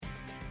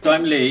So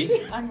I'm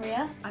Lee. I'm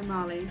Ria. I'm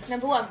Marley.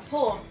 Number 1,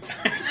 porn.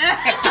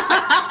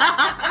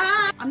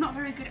 I'm not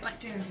very good at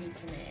doing things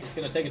for me. It's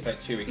going to take us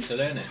about 2 weeks to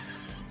learn it.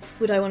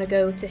 Would I want to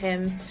go to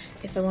him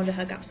if I wanted to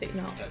hug? Absolutely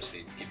not.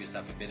 Actually, give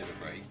yourself a bit of a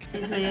break.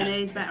 Is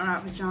mayonnaise better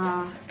out of a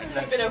jar?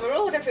 I've been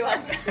overruled, everyone.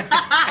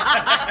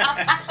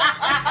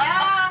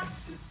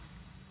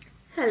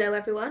 Hello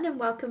everyone and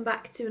welcome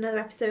back to another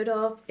episode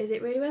of Is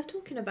It Really Worth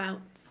Talking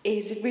About?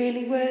 Is it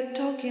really worth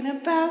talking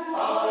about?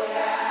 Oh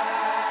yeah!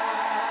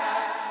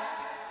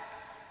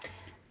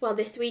 Well,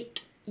 this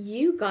week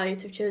you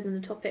guys have chosen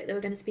the topic that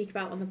we're going to speak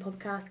about on the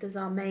podcast as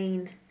our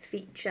main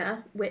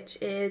feature, which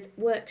is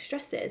work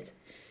stresses.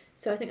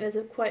 So I think there's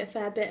quite a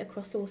fair bit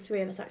across all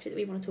three of us actually that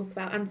we want to talk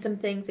about, and some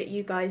things that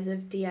you guys have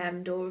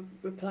DM'd or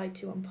replied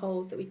to on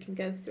polls that we can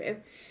go through.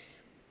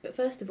 But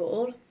first of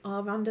all,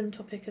 our random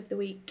topic of the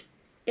week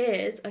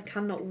is, I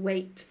cannot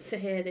wait to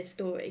hear this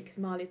story because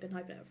Marley's been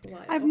hyping it up for a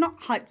while. I've not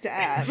hyped it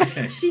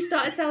up. She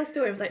started to tell a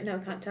story. I was like, no, I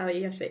can't tell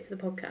you have to wait for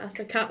the podcast.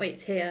 I can't wait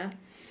to hear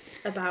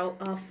about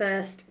our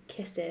first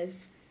kisses.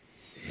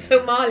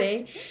 So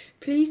Marley,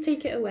 please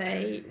take it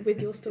away with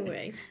your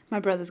story. My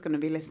brother's going to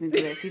be listening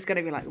to this. He's going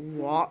to be like,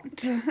 what?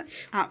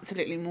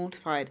 Absolutely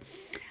mortified.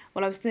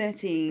 Well, I was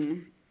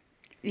 13.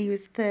 He was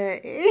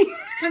 30.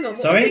 Hang on,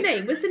 what Sorry? was the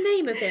name? Was the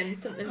name of him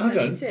something Hold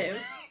funny on. too?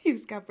 He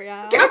was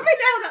Gabrielle.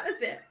 Gabrielle, that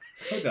was it.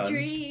 Hold on.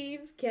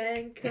 Dreams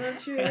can come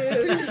true.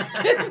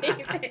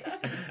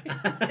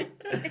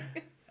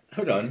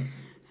 Hold on.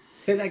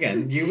 Say that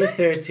again. You were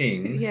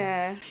 13.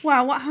 Yeah.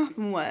 Well, what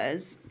happened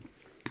was,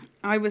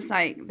 I was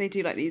like, they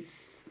do like these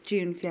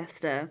June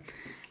fiesta,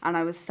 and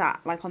I was sat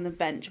like on the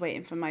bench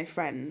waiting for my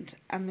friend,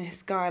 and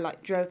this guy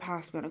like drove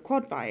past me on a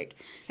quad bike,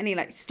 and he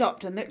like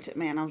stopped and looked at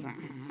me, and I was like,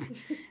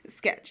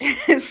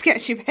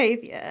 sketchy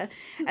behaviour.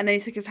 And then he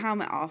took his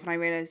helmet off, and I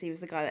realised he was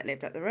the guy that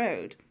lived up the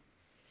road.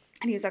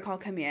 And he was like, "Oh,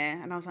 come here,"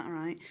 and I was like, "All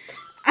right."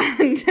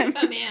 And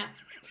Come here.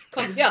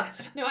 Come here.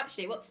 No,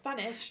 actually, what's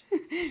Spanish?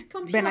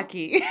 Come here. Ven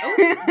aquí.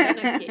 Oh, ven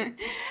aquí.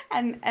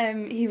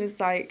 And he was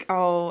like,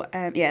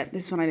 yeah,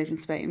 this is when I lived in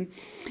Spain.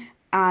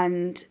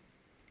 And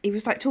he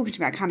was like talking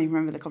to me. I can't even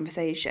remember the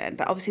conversation.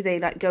 But obviously they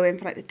like go in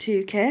for like the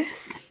 2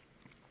 kiss.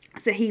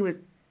 So he was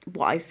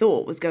what I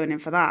thought was going in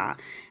for that.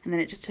 And then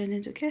it just turned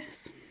into a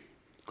kiss.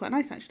 It's quite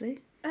nice, actually.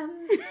 Hang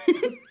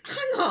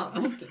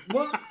on.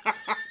 What?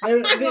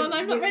 Hang on,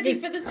 I'm not ready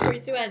for the story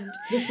to end.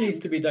 This needs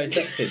to be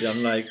dissected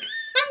on like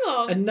Hang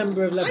on. a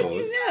number of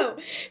levels. I know.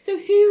 So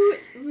who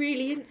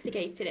really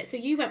instigated it? So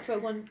you went for a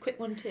quick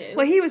one too.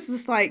 Well, he was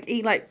just like,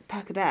 he like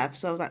puckered up.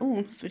 So I was like,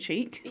 oh, that's for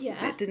cheek.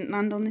 Yeah. It didn't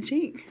land on the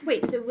cheek.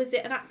 Wait, so was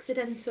it an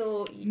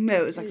accidental?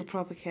 No, it was like a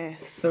proper kiss.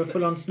 So a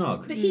full-on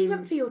snog. But he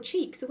went for your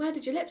cheek. So where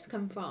did your lips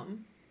come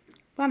from?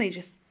 Well, he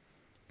just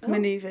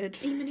manoeuvred.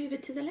 He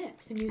manoeuvred to the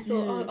lips, and you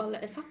thought, Yeah. I'll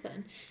let this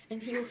happen.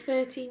 And he was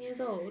 13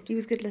 years old. He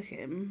was good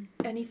looking.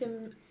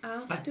 Anything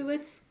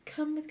afterwards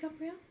come with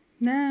Gabrielle?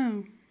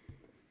 No.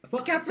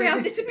 What? Gabrielle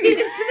So this- disappeared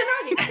into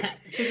the night.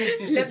 So there's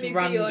just Let this me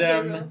be your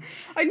random. hero.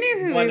 I knew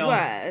who he one-off-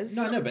 was.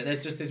 No, but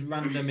there's just this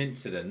random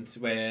incident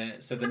where,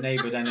 so the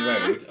neighbour down the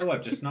road, oh,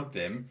 I've just snogged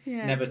him,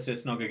 Yeah. never to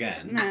snog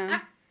again. No.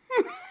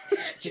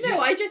 Do you know,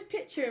 I just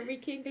picture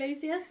Enrique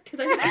Iglesias, because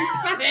I think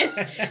he's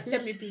Spanish.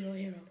 Let me be your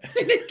hero.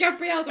 And this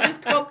Gabrielle's on his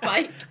quad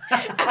bike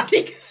as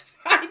he goes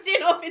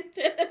riding off into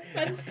the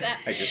sunset.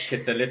 I just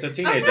kissed a little And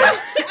teenager.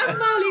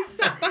 Marley's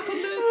sat back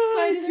on the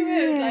side of the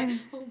road dear. like,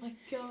 oh my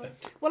god.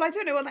 Well, I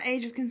don't know what the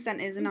age of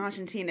consent is in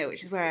Argentina,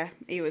 which is where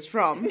he was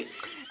from.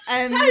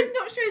 I'm not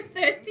sure it's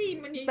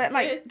 13 when you But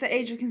like the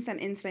age of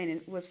consent in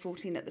Spain was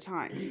 14 at the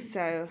time,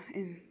 so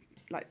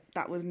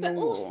that was But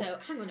normal. also,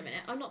 hang on a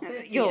minute, I'm not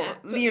 30 You're yet.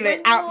 but you when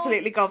look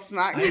absolutely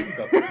gobsmacked. I haven't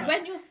got that.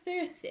 When you're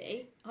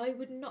 30, I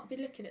would not be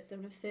looking at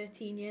someone of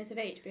 13 years of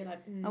age, be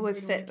like, I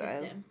was really fit,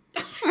 wanna though. kiss him.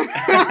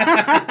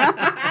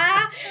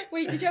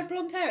 Wait, did you have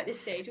blonde hair at this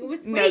stage? Or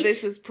No,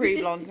 this was was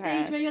pre-blonde this the hair.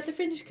 stage where you had the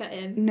fringe cut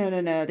in?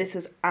 No. This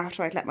was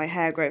after I'd let my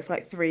hair grow for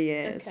like 3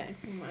 years. Okay,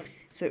 alright.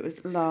 So it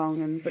was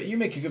long and. But you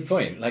make a good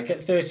point. Like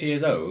at 30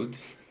 years old,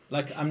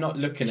 like I'm not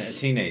looking at a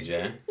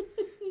teenager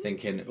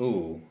thinking,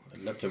 ooh,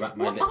 I'd love to wrap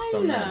my What lips I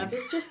on love them.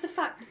 is just the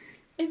fact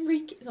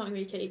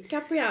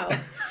Gabrielle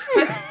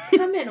had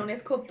come in on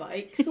his quad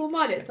bike, saw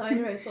Miley at the side of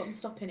the road, thought, I'm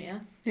stopping here.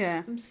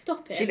 Yeah. I'm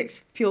stopping. She looks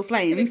pure He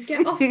flames. would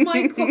get off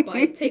my quad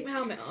bike, take my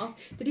helmet off.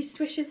 Did he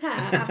swish his hair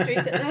after he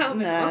took the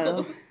helmet No.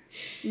 off?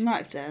 You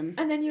might have done.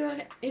 And then you were,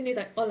 and he was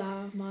like,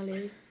 "Hola,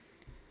 Marley."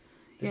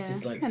 This Yeah.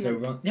 is like And so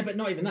then- wrong. Yeah, but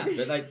not even that.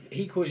 But like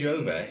he calls you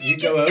over, you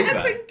just go get over.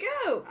 up and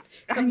go.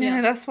 I Come know,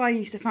 here. that's why I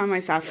used to find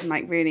myself in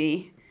like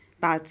really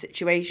bad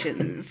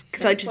situations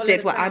because I Don't just follow did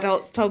the what crowd.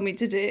 adults told me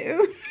to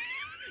do.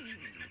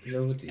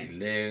 Lordy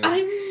Lou.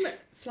 I'm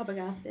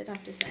flabbergasted, I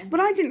have to say. But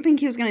I didn't think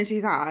he was going to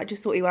do that. I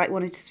just thought he like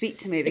wanted to speak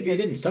to me But you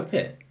because didn't stop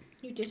it.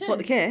 You didn't. what,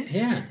 the kiss?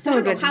 Yeah. So No,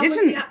 hang but on, you how was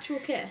didn't. the actual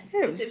kiss?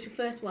 Yeah, It was your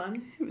first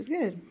one. It was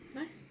good.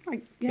 Nice.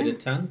 Like, Bit yeah, of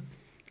tongue.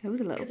 it was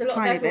a little Because a lot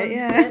tiny of bit.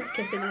 everyone's Yeah. first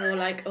kisses are all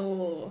like,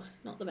 oh,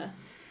 not the best.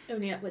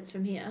 Only upwards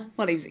from here.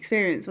 Well, he was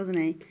experienced, wasn't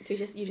he? So you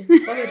just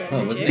followed him. Oh,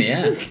 did wasn't you? he?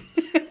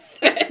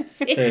 Yeah.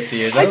 30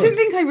 years I old. didn't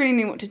think I really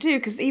knew what to do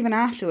because even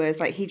afterwards,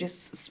 like he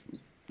just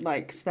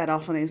like sped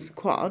off on his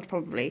quad,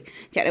 probably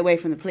getting away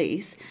from the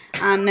police,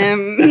 and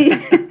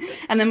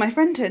and then my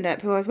friend turned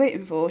up who I was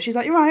waiting for. She's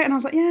like, "You're right," and I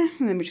was like, "Yeah,"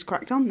 and then we just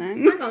cracked on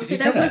then. Hang on, Did so you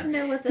there tell was her?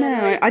 no other. No,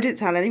 like, I didn't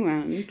tell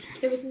anyone.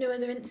 there was no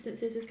other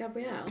instances with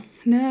Gabrielle.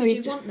 No,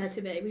 Did you want there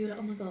to be? Were you like,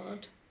 oh my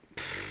god?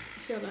 I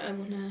feel like I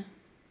wanna.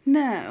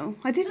 no,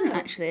 I didn't Oh.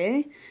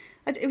 actually.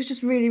 It was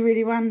just really,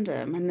 really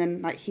random, and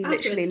then like he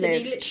Afterwards, literally did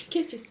lived. he literally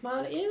kiss you,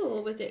 smile at you,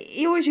 or was it?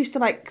 He always used to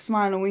like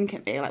smile and wink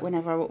at me, like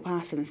whenever I walked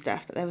past him and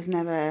stuff. But there was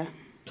never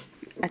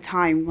a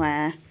time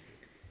where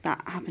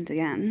that happened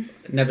again.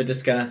 Never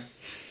discussed.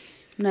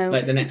 No.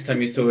 Like the next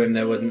time you saw him,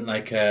 there wasn't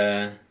like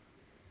a.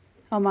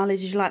 Oh, Marley,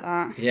 did you like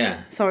that?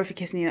 Yeah. Sorry for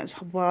kissing you. That was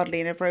wildly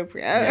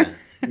inappropriate. Yeah.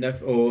 No,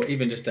 or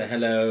even just a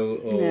hello,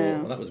 or No.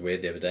 well, that was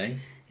weird the other day.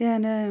 Yeah,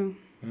 no.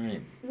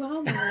 Right.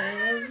 Wow,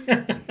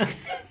 Molly.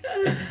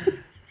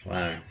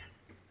 Wow.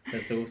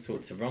 There's all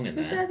sorts of wrong in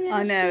Was there there. the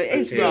I know, it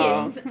is NSPCC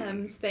wrong.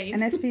 in Spain?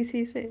 An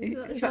SPCC? Is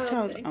that a Is that child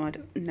child? thing? Oh, I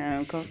don't,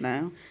 no, God,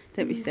 no.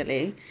 Don't be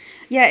silly.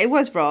 Yeah, it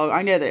was wrong.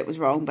 I know that it was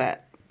wrong,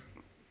 but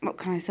what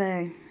can I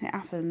say? It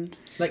happened.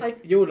 Like,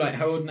 you're like,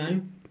 how old now?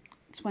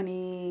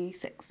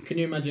 26. Can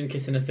you imagine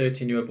kissing a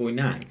 13-year-old boy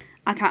now?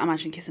 I can't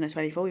imagine kissing a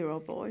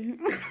 24-year-old boy.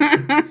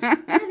 Yeah,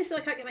 this is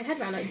what I can't get my head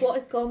around. Like, what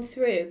has gone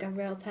through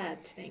Gabrielle's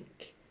head to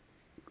think,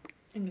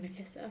 I'm going to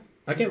kiss her?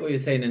 I get what you're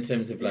saying in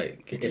terms of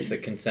like if the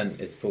consent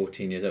is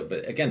 14 years old,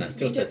 but again, that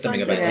still You says just something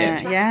find about someone Yeah, him.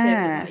 attractive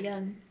yeah. when they're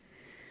young.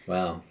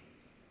 Wow.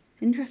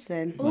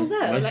 Interesting. Most-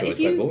 Although, most like, girls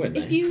if quite boring,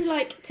 if though. you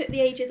like took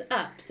the ages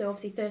up, so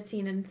obviously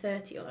 13 and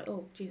 30, you're like,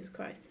 oh Jesus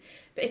Christ.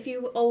 But if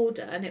you were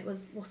older and it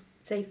was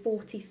say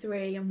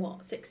 43 and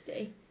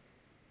 60,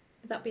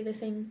 would that be the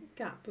same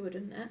gap,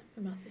 wouldn't it?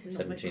 My maths is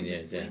not my 17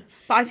 years, strongest yeah. point.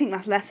 But I think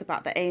that's less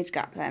about the age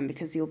gap then,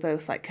 because you're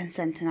both like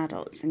consenting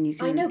adults and you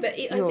can. I know, but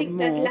I you're think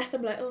there's more- less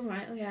of like, oh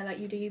right, oh yeah, like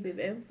you do you boo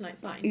boo, like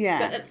fine. Yeah.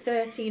 But at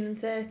 13 and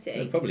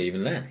 30, Probably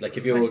even less. Like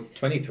if you're Right.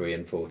 23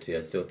 and 40,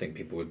 I still think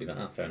people would be like,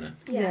 oh, fair enough.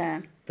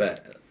 Yeah.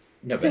 But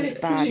no, but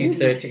 13. Bad, she's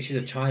isn't it? 13. She's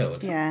a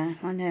child. Yeah,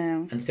 I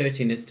know. And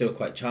 13 is still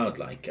quite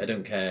childlike. I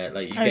don't care.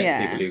 Like you Oh, get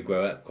yeah. people who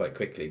grow up quite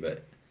quickly,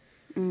 but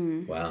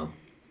Mm. wow,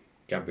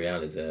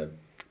 Gabrielle is a.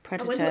 I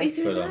wonder what Predator. he's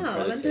doing Full-on now. I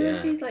wonder predator,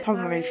 if yeah. he's like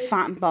Probably married.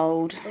 fat and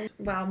bold.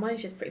 Wow,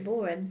 mine's just pretty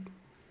boring.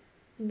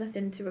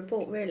 Nothing to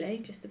report really.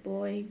 Just a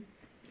boy.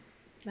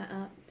 Met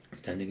up.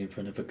 Standing in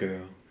front of a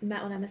girl.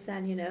 Met on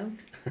MSN, you know.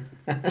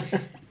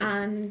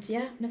 And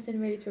yeah, nothing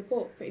really to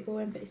report. Pretty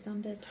boring, pretty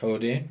standard. How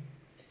old are you?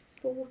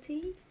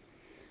 40?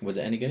 Was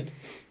it any good?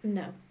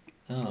 No.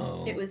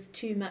 Oh. It was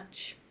too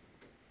much,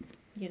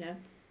 you know,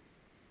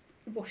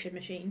 washing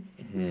machine.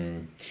 Hmm.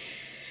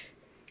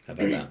 I've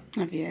had that.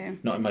 Have you?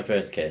 Not in my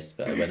first kiss,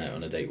 but I went out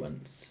on a date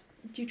once,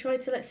 Do you try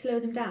to like slow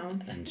them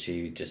down? and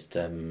she just,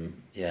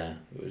 yeah,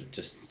 it was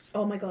just.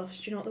 Oh my gosh,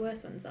 do you know what the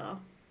worst ones are?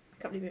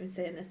 I can't believe I'm even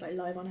saying this like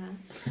live on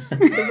air.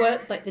 The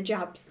worst, like the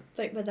jabs. It's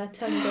like where their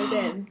tongue goes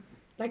in.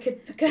 Like a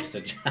Just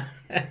a jab.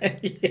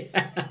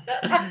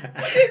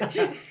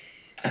 yeah.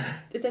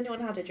 Has anyone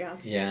had a jab?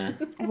 Yeah.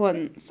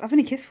 Once. I've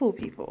only kissed 4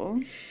 people.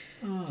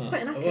 Oh,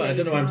 quite an well, I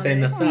don't know why I'm accolade,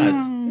 saying that's sad.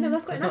 Oh, No,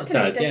 that's quite That's an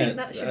not accolade. sad, I yeah. think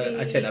that should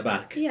be... I take that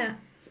back. Yeah,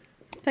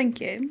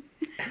 Thank you.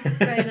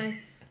 very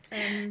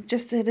nice.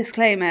 Just a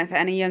disclaimer for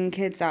any young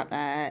kids out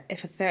there: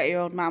 if a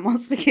 30-year-old man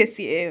wants to kiss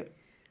you,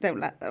 don't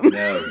let them.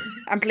 No.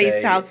 And please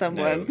Say tell no.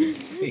 someone.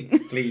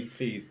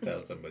 Please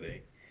tell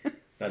somebody.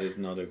 That is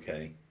not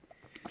okay.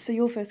 So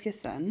your first kiss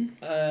then?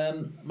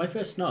 My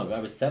first snog, I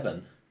was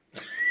 7.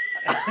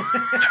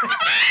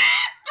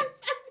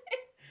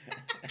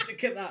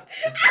 Look at that.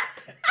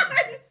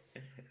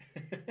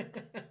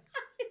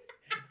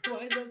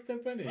 Why is that so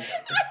funny?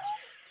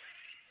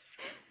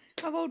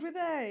 How old were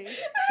they?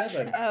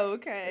 7. Oh,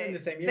 They're okay. in the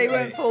same year, They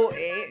weren't right?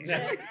 40.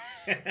 No.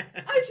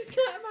 I just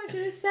can't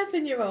imagine a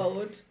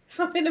 7-year-old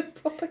having a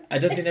proper I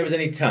don't think there was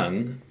any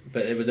tongue,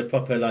 but it was a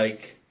proper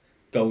like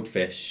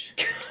goldfish,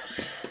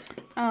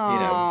 sort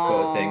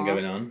of thing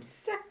going on.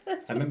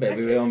 I remember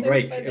we were on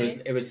break.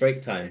 It was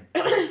break time,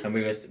 and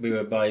we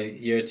were by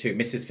year 2,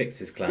 Mrs.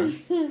 Fix's class.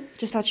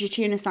 Just had your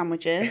tuna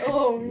sandwiches.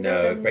 Oh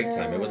No, break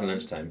time. It wasn't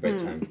lunchtime. Break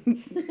Hmm.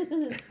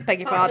 time. Beg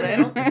your Oh,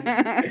 pardon.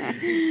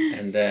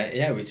 And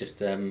yeah, we just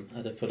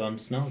had a full-on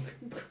snog.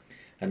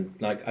 And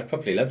like I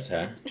probably loved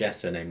her.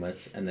 Jess, her name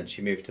was, and then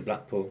she moved to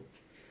Blackpool.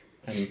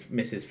 And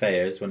Mrs.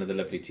 Fayers, one of the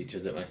lovely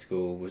teachers at my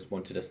school,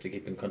 wanted us to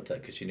keep in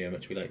contact because she knew how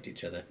much we liked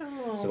each other.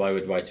 Oh, So I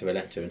would write her a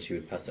letter, and she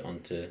would pass it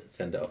on to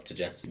send it off to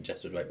Jess, and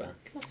Jess would write back.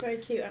 that's very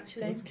cute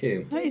actually. That's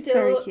cute. That Are you is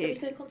very Are you cute.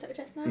 still in contact with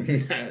Jess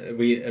now?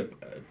 We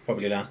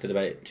probably lasted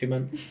about 2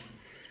 months,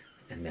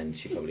 and then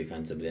she probably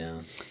found somebody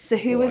else. So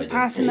who Oh, was I don't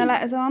passing the know.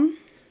 letters on?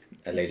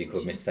 A lady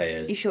called Miss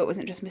Fayers. You sure it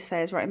wasn't just Miss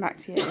Fayers writing back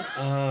to you?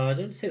 Oh,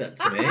 don't say that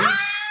to me.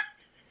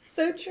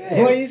 So true.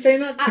 Why are you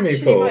saying that to Actually,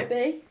 me for? might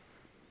be.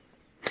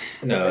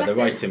 No, the Letters?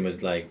 writing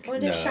was like I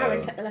wonder if Sharon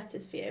no. kept the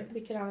letters for you. We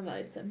could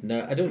analyse them.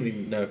 No, I don't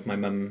even know if my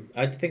mum.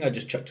 I think I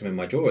just chucked them in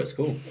my drawer at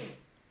school.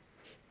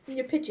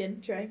 Your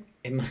pigeon tray.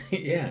 Yeah. Do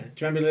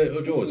you remember the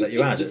little drawers that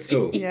you had at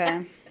school?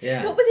 Yeah.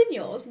 Yeah. What was in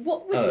yours?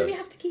 What did we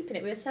have to keep in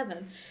it? We were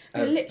 7.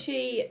 We were Oh.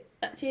 literally,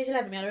 up to years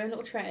 11, we had our own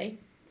little tray.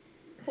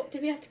 What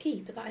did we have to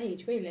keep at that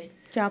age, really?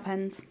 Gel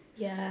pens.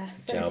 Yeah,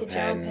 Gel scented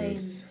gel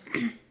pens.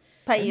 pains.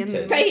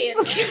 Paint. Pains.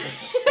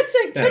 It's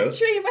a No.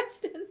 country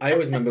western. I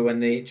always remember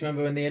do you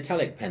remember when the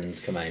italic pens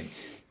come out?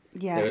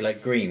 Yes. They were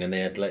like green and they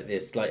had like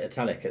this light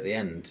italic at the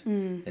end,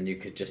 Mm. and you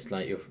could just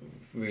like your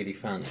really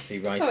fancy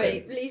writing.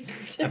 Sorry,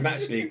 Lisa. I'm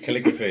actually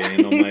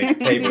calligraphying on my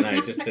table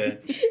now just to as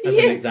an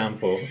Yes.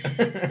 example.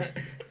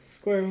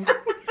 Squirrel.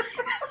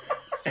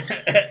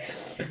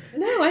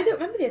 No, I don't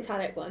remember the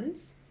italic ones.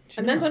 Do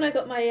I you remember not? when I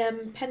got my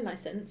pen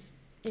licence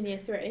in year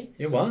 3.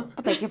 Your what?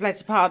 I beg your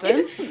bloody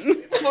pardon.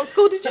 What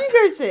school did you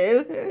go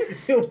to?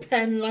 Your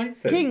pen license.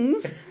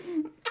 King's.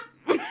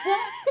 What?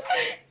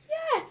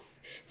 Yes.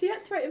 So you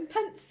had to write in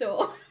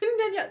pencil, and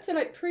then you had to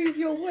like prove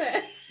your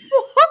work.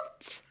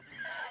 What?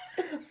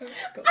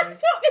 Got I my-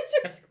 thought this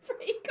was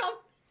pretty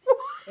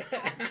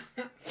common.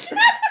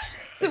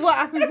 So what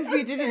happens if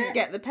we didn't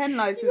get the pen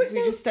license? We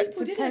No, just stuck people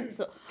to didn't.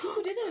 pencil.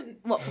 People didn't.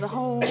 What, for the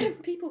whole?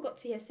 People got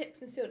to year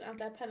 6 and still didn't have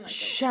their pen license.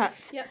 Shut.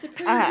 You had to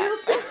prove up.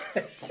 yourself.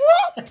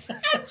 What? And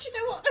do you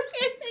know what the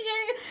weird thing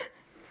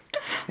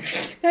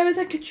is? There was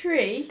like a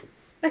tree,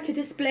 like a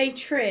display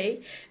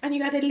tree, and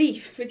you had a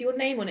leaf with your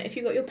name on it if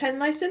you got your pen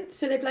license.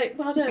 So they'd be like,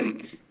 well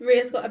done,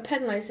 Ria's got a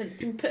pen license,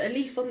 and put a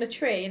leaf on the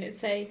tree and it'd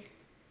say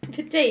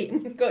the date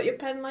and got your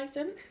pen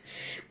license.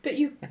 But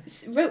you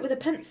wrote with a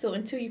pencil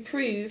until you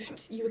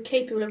proved you were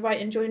capable of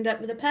writing joined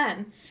up with a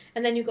pen,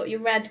 and then you got your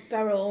red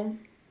barrel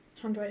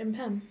handwriting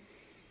pen.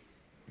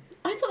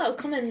 I thought that was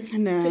common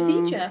No.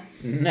 procedure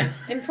No.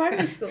 in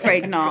primary school.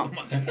 Afraid not.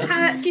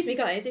 Hannah, excuse me,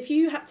 guys. If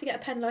you had to get a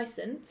pen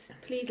license,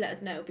 please let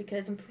us know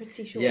because I'm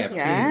pretty sure. Yeah, it's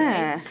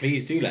Yeah.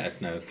 Please do let us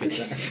know, cause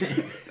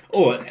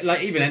or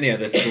like even any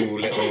other school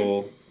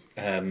little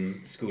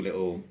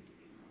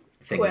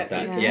things Quirky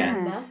that Yeah.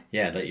 number.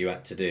 that you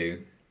had to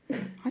do. I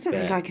don't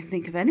think But- I can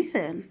think of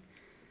anything.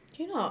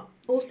 Do you not?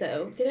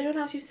 Also, did anyone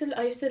else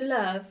I used to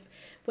love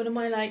one of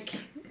my like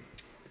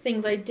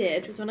things I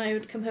did was when I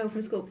would come home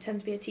from school pretend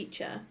to be a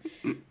teacher.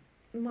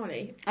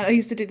 Molly, I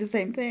used to do the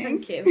same thing.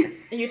 thank you.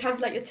 And you'd have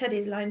like your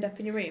teddies lined up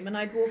in your room, and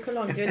I'd walk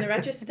along doing the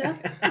register.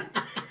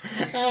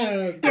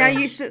 Oh, Yeah, I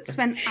gosh. used to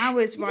spend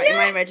hours writing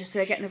my Yes!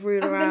 register, getting the And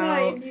ruler the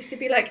out. line used to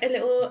be like a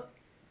little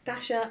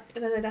dash up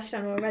and then a dash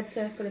down or a red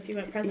circle if you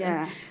weren't present.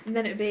 Yeah. And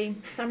then it would be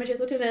sandwiches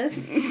or dinners.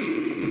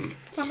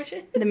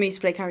 Sandwiches. Then we used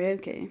to play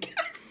karaoke.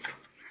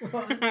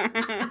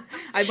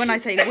 When I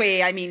say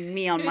we, I mean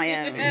me on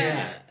my own.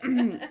 Yeah.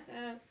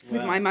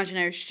 With Wow. my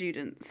imaginary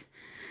students.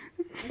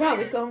 Well,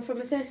 we've gone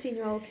from a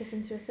 13-year-old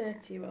kissing to a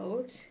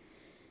 30-year-old.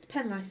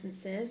 Pen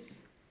licenses.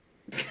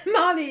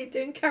 Marley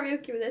doing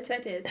karaoke with her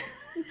teddies.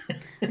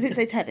 I didn't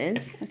say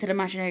teddies, I said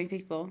imaginary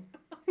people.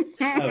 Oh,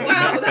 Wow,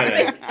 much that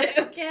better. makes it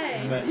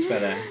okay. Much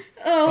better.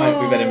 Oh,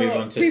 Right, we better move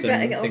on to we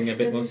better get on something to a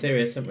bit more some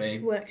serious, haven't we?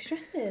 Work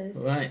stresses.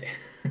 Right.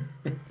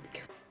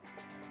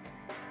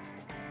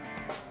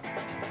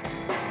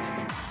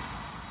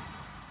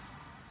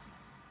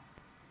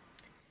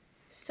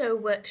 So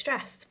work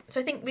stress. So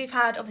I think we've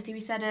had, obviously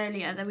we said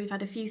earlier that we've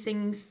had a few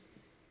things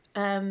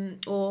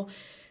or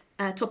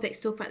topics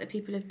to talk about that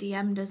people have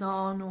DM'd us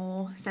on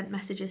or sent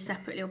messages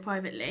separately or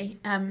privately.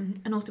 And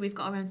also we've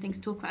got our own things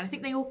to talk about. I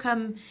think they all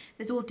come,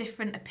 there's all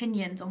different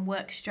opinions on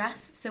work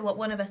stress. So what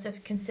one of us has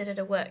considered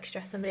a work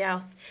stress, somebody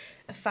else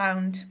have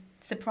found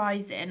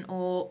surprising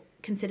or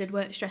considered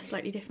work stress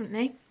slightly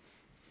differently.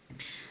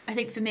 I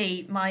think for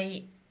me,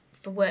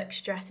 for work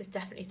stress is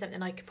definitely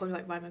something I could probably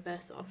like write my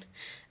verse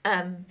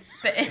on.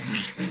 But it's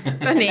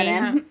funny.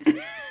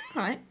 Eminem.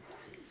 Right.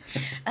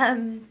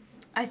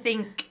 I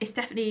think it's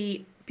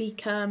definitely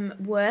become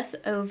worse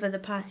over the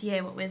past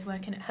year, what with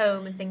working at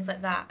home and things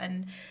like that,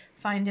 and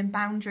finding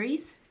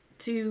boundaries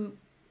to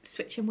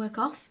switching work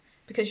off.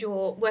 Because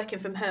you're working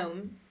from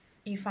home,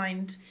 you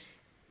find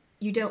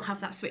you don't have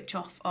that switch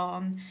off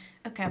on,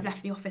 okay, I've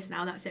left the office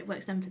now, that's it,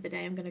 work's done for the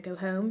day, I'm going to go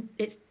home.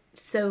 It's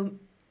so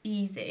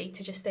easy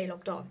to just stay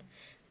logged on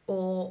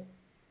or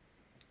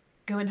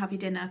go and have your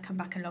dinner, come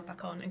back and log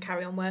back on and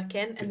carry on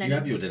working. But And do you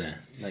have your dinner?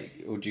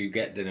 Or do you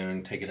get dinner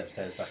and take it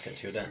upstairs back up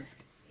to your desk?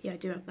 Yeah, I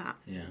do have that.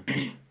 Yeah.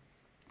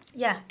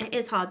 Yeah, it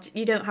is hard.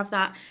 You don't have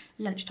that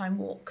lunchtime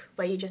walk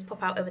where you just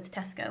pop out over to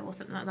Tesco or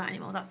something like that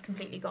anymore. That's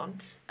completely gone.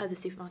 Other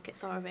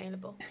supermarkets are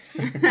available.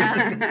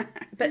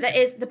 But there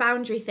is, the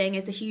boundary thing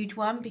is a huge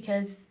one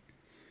because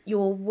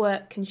your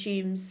work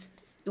consumes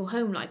your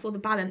home life. All the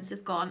balance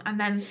is gone. And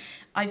then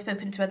I've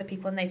spoken to other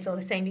people and they feel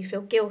the same. You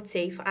feel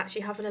guilty for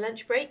actually having a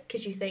lunch break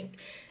because you think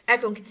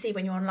everyone can see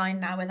when you're online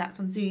now, whether that's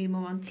on Zoom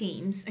or on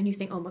Teams, and you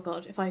think, oh my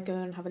God, if I go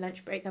and have a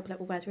lunch break, they'll be like,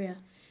 well, where's Ria?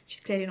 She's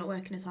clearly not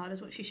working as hard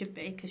as what she should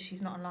be because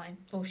she's not online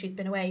or she's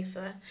been away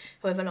for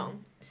however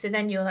long. So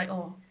then you're like,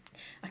 oh,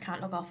 I can't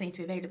log off, I need to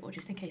be available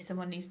just in case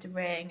someone needs to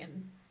ring.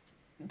 And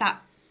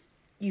that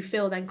you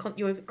feel then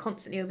you're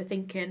constantly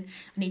overthinking,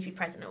 I need to be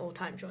present at all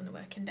times during the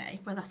working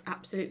day. Well, that's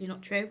absolutely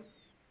not true.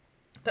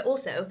 But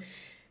also,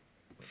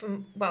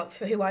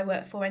 for who I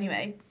work for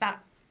anyway,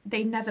 that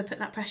they never put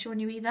that pressure on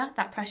you either.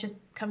 That pressure's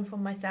come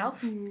from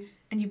myself, and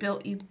you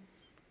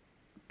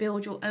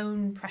build your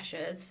own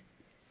pressures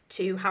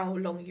to how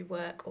long you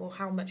work or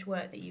how much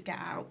work that you get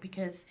out,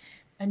 because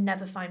I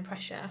never find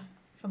pressure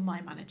from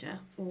my manager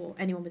or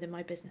anyone within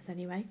my business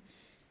anyway.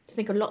 So I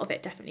think a lot of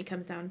it definitely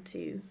comes down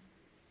to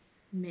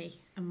me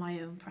and my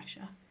own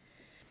pressure.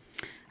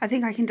 I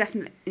think I can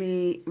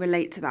definitely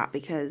relate to that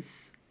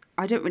because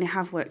I don't really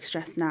have work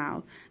stress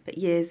now, but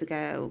years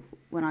ago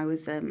when I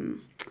was a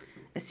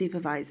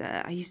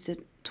supervisor, I used to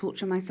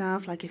torture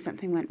myself, like if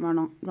something went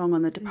wrong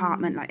on the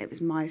department, like it was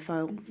my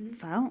fault.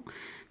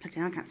 Bloody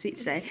hell, I can't speak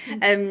today.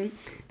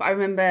 But I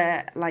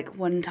remember like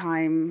one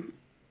time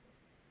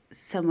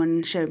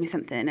someone showed me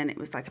something and it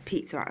was like a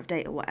pizza out of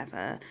date or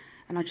whatever,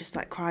 and I just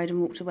like cried and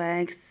walked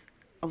away because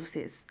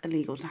obviously it's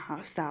illegal to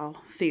sell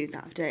foods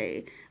out of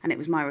date, and it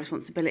was my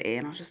responsibility,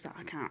 and I was just like,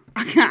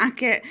 I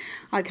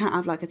can't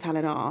have like a tell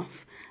it off.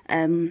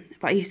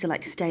 But I used to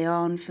like stay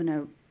on for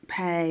no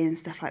pay and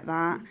stuff like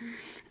that.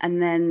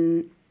 And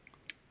then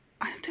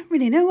I don't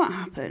really know what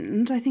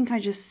happened. I think I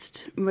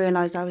just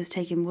realised I was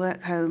taking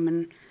work home,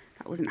 and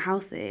that wasn't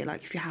healthy.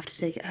 Like if you have to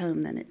take it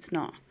home, then it's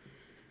not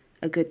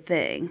a good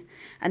thing.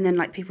 And then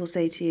like people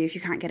say to you, if you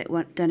can't get it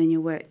done in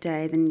your work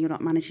day, then you're not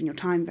managing your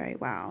time very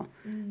well.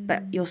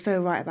 But you're so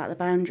right about the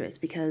boundaries,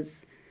 because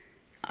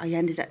I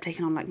ended up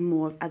taking on like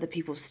more of other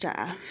people's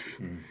stuff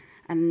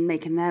and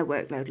making their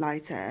workload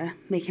lighter,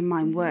 making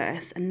mine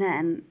worse, and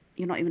then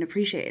you're not even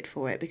appreciated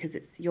for it because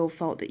it's your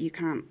fault that you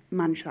can't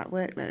manage that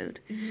workload.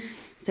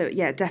 So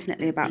yeah,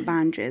 definitely about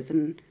boundaries.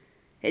 And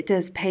it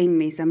does pain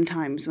me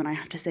sometimes when I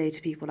have to say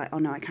to people like, oh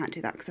no, I can't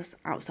do that because that's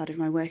outside of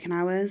my working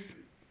hours.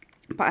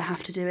 But I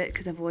have to do it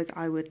because otherwise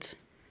I would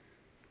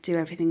do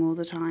everything all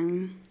the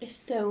time.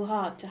 It's so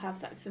hard to have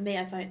that. For me,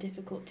 I find it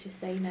difficult to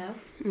say no.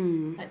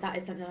 Like that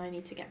is something I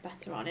need to get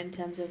better on in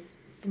terms of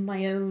from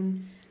my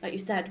own, like you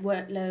said,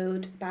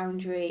 workload,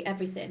 boundary,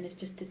 everything is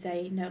just to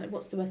say no. Like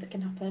what's the worst that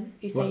can happen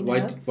if you say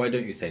no? Why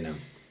don't you say no?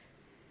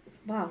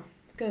 Wow,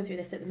 going through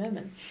this at the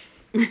moment.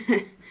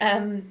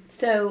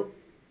 So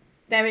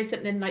there is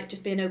something like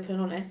just being open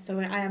and honest. So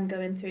I am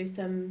going through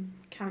some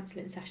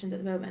counselling sessions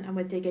at the moment, and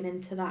we're digging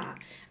into that.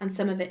 And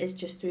some of it is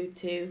just through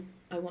to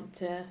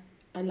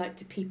I like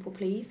to people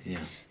please. Yeah.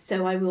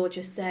 So I will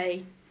just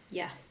say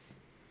yes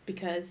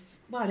because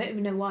I don't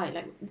even know why.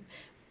 Like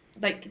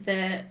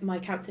my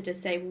counsellor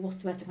just say, well, what's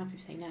the worst that can happen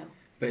if you say no?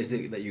 But is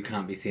it that you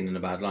can't be seen in a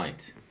bad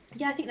light?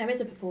 Yeah, I think there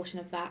is a proportion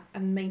of that,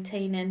 and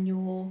maintaining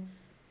your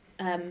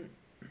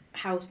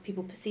how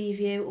people perceive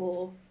you,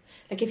 or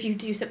like if you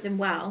do something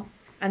well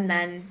and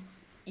then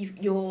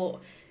you're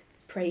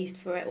praised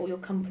for it or you're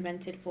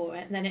complimented for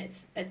it, and then it's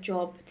a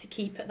job to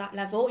keep at that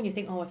level, and you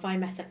think, oh, if I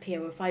mess up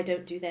here or if I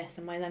don't do this,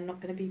 am I then not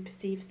going to be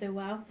perceived so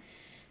well?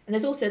 And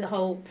there's also the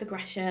whole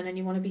progression, and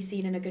you want to be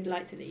seen in a good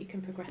light so that you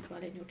can progress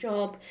well in your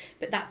job,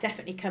 but that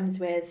definitely comes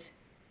with,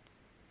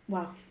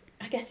 well,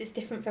 I guess it's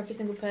different for every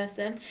single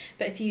person,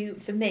 but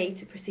for me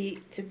to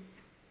proceed to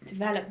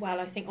develop well,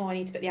 I think, I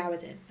need to put the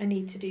hours in, I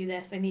need to do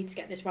this, I need to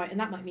get this right, and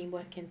that might mean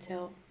working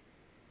till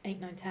 8,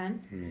 9,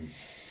 10.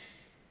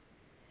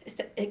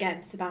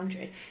 It's a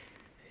boundary.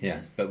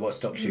 Yeah, but what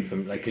stops you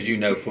from, like, because you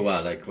know for a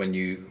while, like when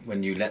you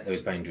let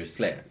those boundaries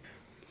slip,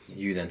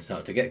 you then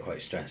start to get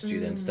quite stressed. You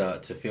then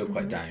start to feel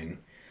quite down.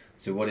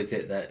 So what is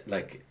it that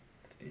like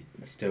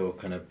still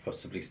kind of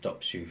possibly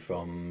stops you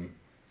from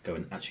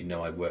going, actually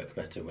no, I work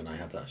better when I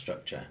have that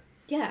structure?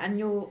 Yeah, and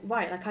you're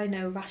right. Like I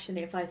know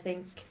rationally, if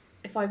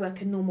I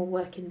work a normal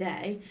working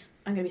day,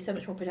 I'm going to be so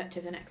much more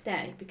productive the next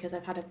day because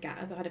I've had a gap,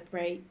 I've had a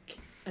break,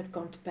 I've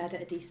gone to bed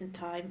at a decent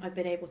time, I've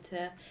been able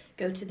to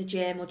go to the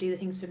gym or do the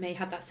things for me,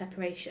 had that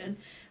separation,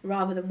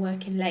 rather than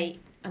working late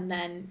and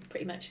then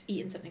pretty much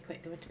eating something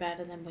quick, going to bed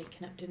and then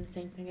waking up doing the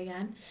same thing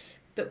again.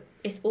 But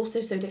it's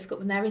also so difficult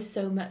when there is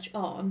so much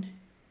on,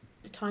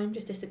 the time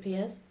just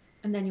disappears,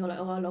 and then you're like,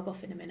 oh, I'll log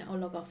off in a minute, I'll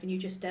log off, and you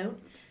just don't.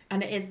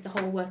 And it is the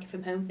whole working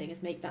from home thing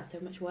is make that so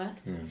much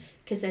worse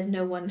because there's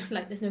no one,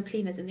 like there's no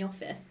cleaners in the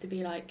office to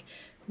be like,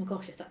 oh my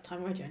gosh, it's that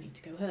time already, I need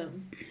to go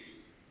home.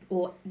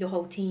 Or the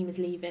whole team is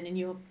leaving and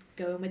you're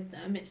going with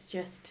them. It's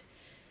just,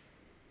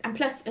 and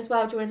plus as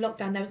well during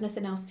lockdown there was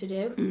nothing else to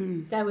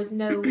do. There was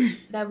no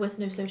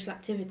social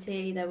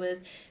activity, there was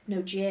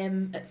no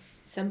gym at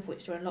some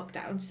points during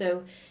lockdown,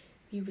 so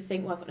you would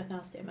think, well, I've got nothing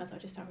else to do, I might as well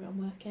just carry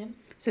on working.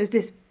 So has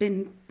this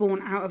been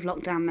born out of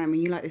lockdown then? Were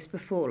you like this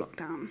before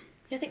lockdown?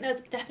 Yeah, I think there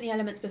was definitely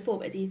elements before,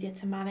 but it's easier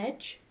to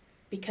manage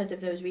because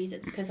of those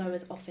reasons, because I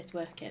was office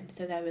working,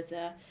 so there was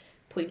a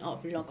point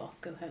of log off,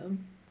 go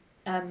home.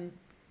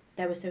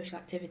 There were social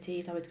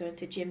activities, I was going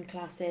to gym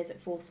classes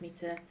that forced me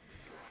to,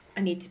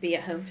 I need to be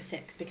at home for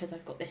 6 because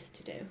I've got this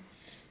to do.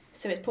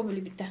 So it's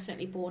probably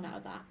definitely born out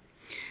of that.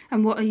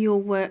 And what are your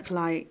work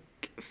like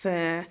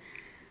for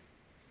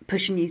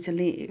pushing you to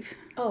leave?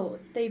 Oh,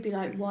 they'd be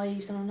like, why are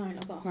you still on 9,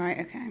 log off? Right,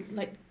 okay.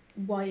 Like,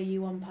 why are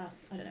you on past,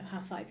 I don't know,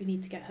 5:30, you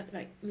need to get,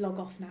 like, log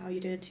off now,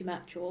 you're doing too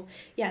much, or,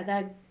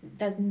 yeah,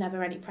 there's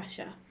never any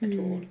pressure at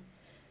all,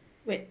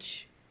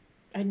 which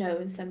I know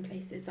in some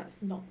places that's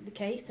not the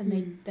case,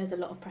 and there's a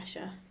lot of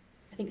pressure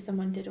I think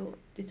someone did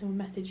someone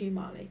message you,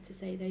 Marley, to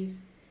say they've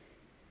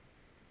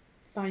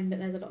find that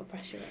there's a lot of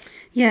pressure.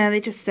 Yeah,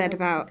 they just said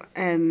about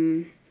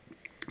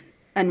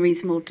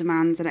unreasonable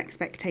demands and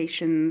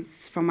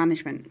expectations from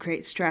management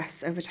create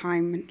stress over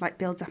time and like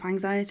builds up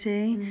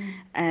anxiety.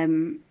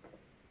 And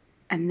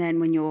then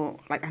when you're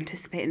like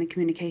anticipating the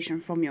communication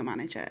from your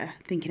manager,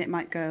 thinking it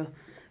might go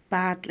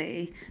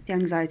badly, the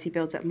anxiety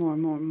builds up more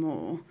and more and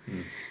more.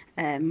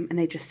 And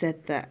they just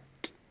said that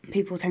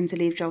people tend to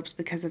leave jobs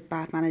because of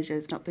bad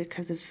managers, not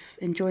because of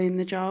enjoying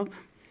the job.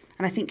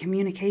 And I think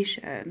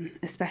communication,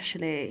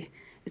 especially,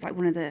 is like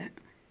one of the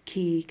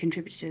key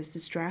contributors to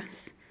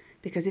stress.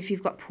 Because if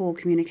you've got poor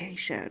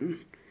communication,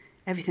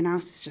 everything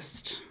else is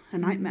just a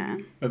nightmare.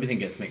 Everything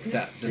gets mixed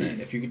up, doesn't it?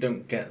 If you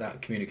don't get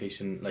that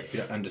communication, like if you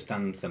don't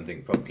understand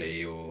something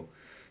properly, or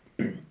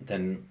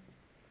then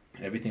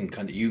everything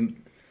kind of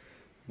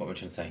what am I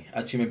trying to say?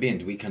 As human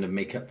beings, we kind of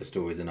make up the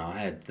stories in our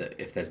head that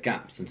if there's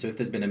gaps, and so if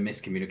there's been a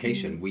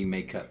miscommunication, we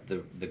make up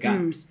the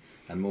gaps.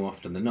 And more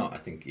often than not, I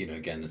think,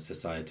 again, as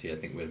society, I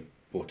think we're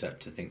brought up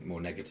to think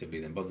more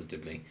negatively than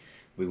positively.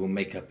 We will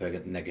make up a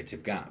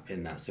negative gap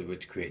in that, so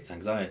which creates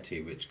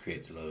anxiety, which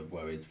creates a lot of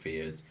worries,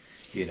 fears,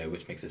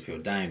 which makes us feel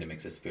down, it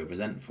makes us feel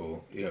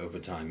resentful, over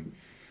time.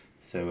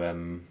 So,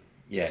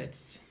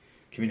 it's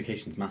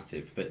communication's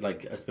massive. But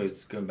like, I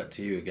suppose going back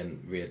to you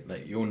again,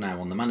 like you're now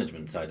on the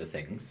management side of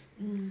things,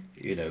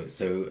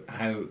 so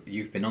how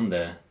you've been on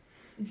the,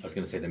 I was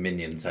going to say the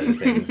minion side of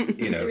things, the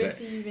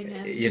receiving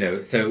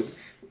end. So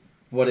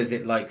what is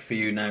it like for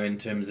you now in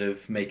terms of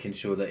making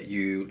sure that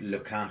you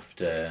look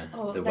after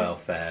the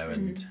welfare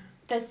and...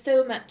 There's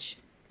so much.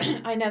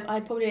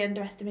 I probably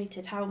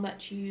underestimated how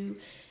much you,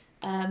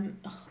 I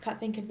can't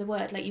think of the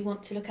word, like you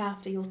want to look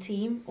after your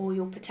team, or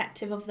you're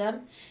protective of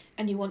them,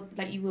 and you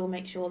will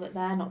make sure that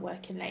they're not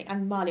working late.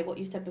 And Marley, what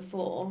you said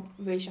before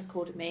really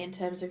struck me in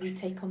terms of you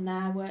take on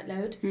their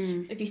workload.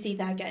 If you see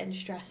they're getting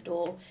stressed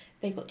or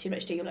they've got too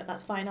much to do, you're like,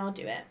 that's fine, I'll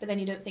do it. But then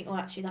you don't think, oh,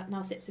 actually that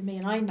now sits with me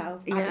and I'm now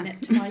adding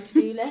it to my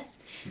to-do list.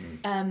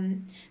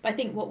 But I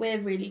think what we're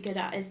really good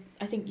at is,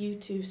 I think you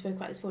two spoke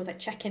about this before, is like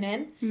checking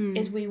in.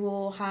 Is we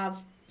will have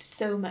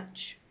so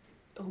much,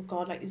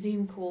 like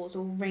Zoom calls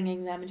or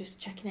ringing them and just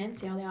checking in,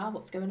 see how they are,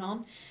 what's going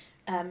on,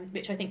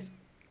 which I think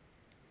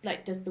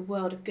like does the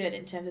world of good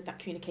in terms of that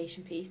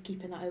communication piece,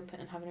 keeping that open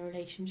and having a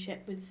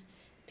relationship with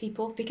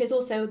people. Because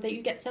also that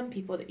you get some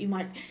people that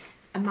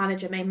a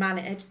manager may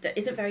manage that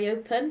isn't very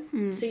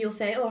open. So you'll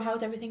say, oh,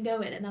 how's everything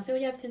going? And they'll say, oh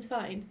yeah, everything's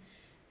fine.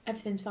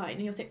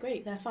 And you'll think,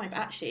 great, they're fine. But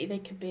actually they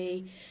could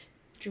be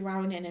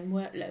drowning in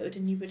workload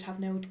and you would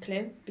have no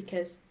clue,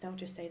 because they'll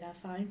just say they're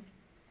fine.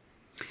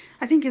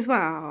 I think as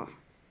well,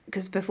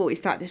 because before we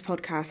started this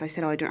podcast, I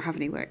said, I don't have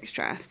any work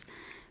stress,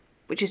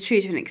 which is true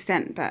to an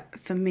extent. But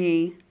for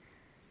me,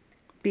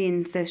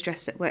 being so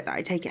stressed at work that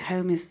I take it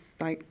home is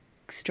like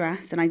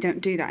stress, and I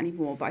don't do that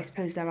anymore. But I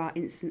suppose there are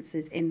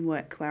instances in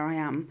work where I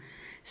am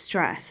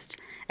stressed.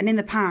 And in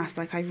the past,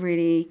 like I've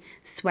really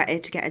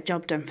sweated to get a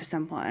job done for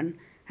someone,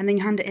 and then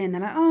you hand it in,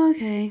 they're like, oh,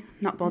 okay,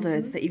 not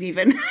bothered that you've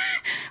even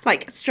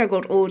like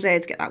struggled all day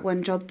to get that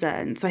one job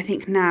done. So I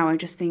think now I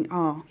just think,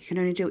 oh, you can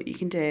only do what you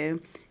can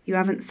do. You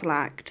haven't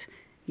slacked.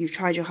 You've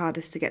tried your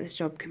hardest to get this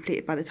job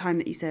completed by the time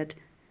that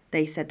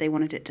they said they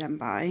wanted it done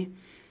by.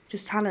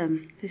 Just tell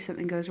them if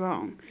something goes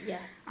wrong. Yeah.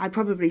 I'd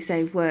probably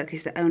say work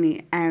is the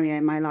only area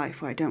in my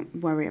life where I don't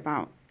worry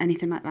about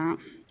anything like that.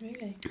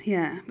 Really?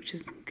 Yeah, which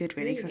is good,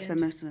 really, because I spend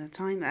good. most of the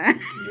time there.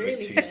 Really Wait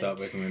till good. you start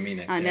working with me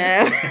next I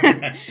year.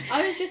 know.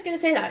 I was just going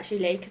to say that actually,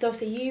 Lee, because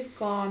obviously you've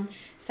gone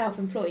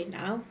self-employed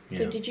now.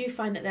 So did you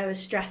find that there was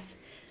stress?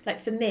 Like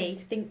for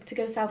me, to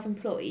go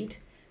self-employed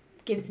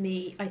gives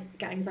me, I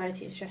get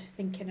anxiety and stress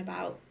thinking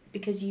about,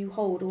 because you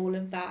hold all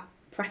of that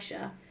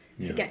pressure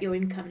to get your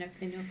income and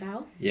everything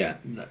yourself. Yeah,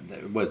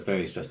 that was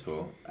very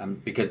stressful,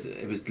 because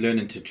it was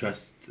learning to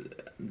trust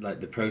like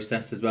the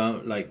process as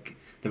well. Like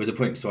there was a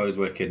point, so I was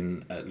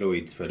working at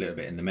Lloyd's for a little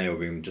bit in the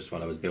mailroom just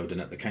while I was building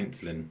up the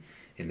counselling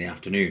in the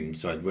afternoon.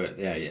 So I'd work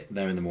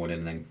there in the morning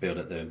and then build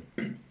up the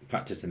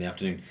practice in the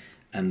afternoon.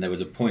 And there was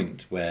a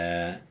point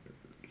where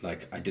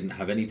like I didn't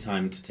have any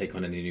time to take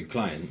on any new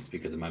clients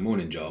because of my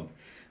morning job,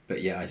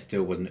 but yet I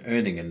still wasn't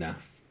earning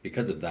enough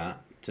because of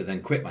that to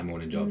then quit my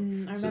morning job.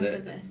 I remember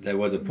this. There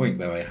was a point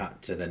where I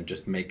had to then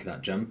just make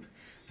that jump,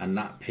 and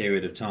that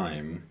period of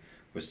time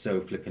was so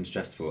flipping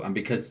stressful. And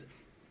because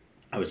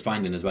I was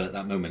finding as well at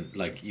that moment,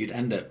 like you'd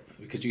end up,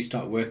 because you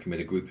start working with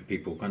a group of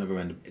people kind of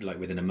around, like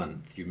within a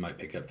month you might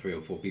pick up 3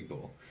 or 4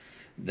 people.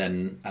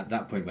 Then at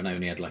that point, when I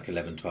only had like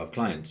 11, 12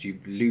 clients, you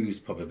lose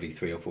probably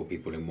 3 or 4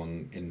 people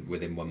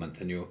within 1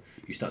 month, and you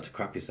start to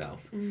crap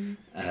yourself,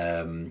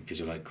 because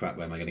you're like, crap,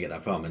 where am I going to get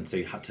that from? And so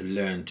you had to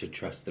learn to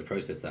trust the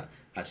process, that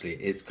actually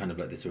it is kind of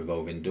like this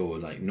revolving door.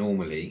 Like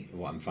normally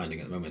what I'm finding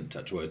at the moment,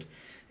 touch wood,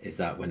 is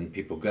that when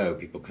people go,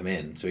 people come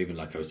in. So even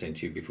like I was saying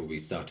to you before we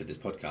started this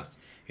podcast,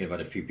 we've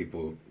had a few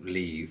people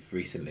leave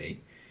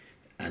recently,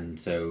 and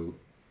so,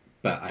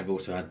 but I've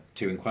also had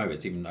 2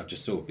 inquiries. Even I've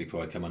just saw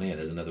before I come on here,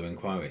 there's another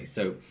inquiry.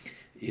 So,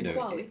 you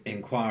know,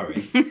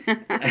 inquiry.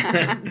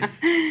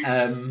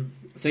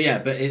 So yeah,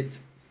 but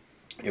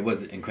It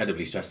was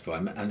incredibly stressful,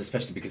 and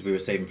especially because we were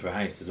saving for a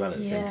house as well at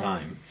the same Yeah.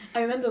 time.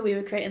 I remember we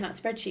were creating that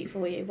spreadsheet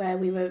for you where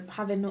we were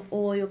having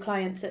all your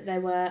clients that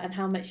there were and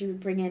how much you would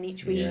bring in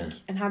each week Yeah.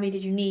 and how many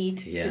did you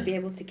need Yeah. to be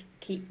able to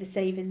keep the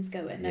savings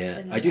going. And Yeah,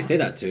 everything like I do that. say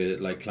that to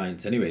like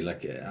clients anyway.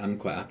 Like I'm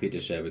quite happy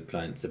to share with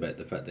clients about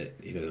the fact that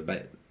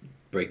about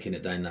breaking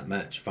it down that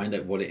much. Find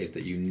out what it is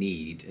that you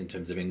need in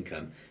terms of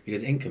income,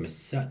 because income is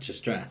such a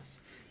stress.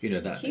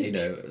 That Huge.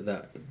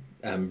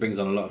 that brings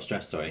on a lot of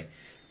stress. Sorry,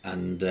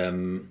 and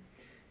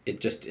it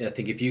just, I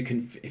think if you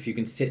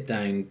can sit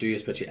down, do your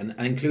spreadsheet, and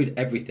include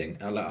everything.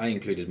 I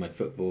included my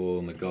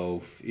football, my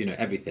golf,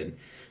 everything.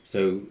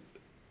 So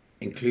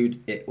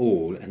include it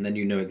all, and then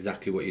you know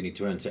exactly what you need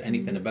to earn. So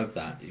anything above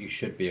that, you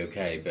should be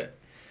okay. But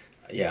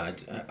yeah,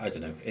 I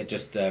don't know. It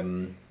just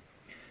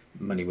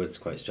money was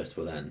quite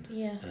stressful then.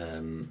 Yeah.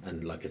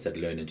 And like I said,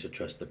 learning to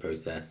trust the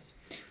process.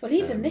 Well,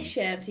 even this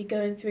year, obviously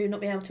going through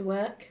not being able to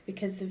work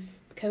because of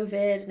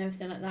COVID and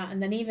everything like that,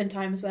 and then even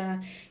times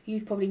where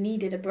you've probably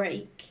needed a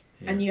break.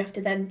 Yeah. And you have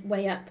to then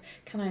weigh up,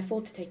 can I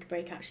afford to take a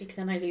break actually, because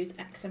then I lose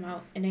X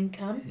amount in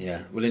income.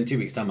 Yeah, well, in 2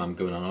 weeks' time, I'm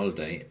going on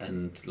holiday,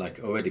 and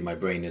like already my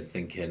brain is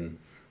thinking,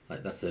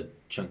 like that's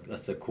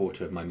a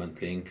quarter of my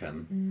monthly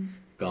income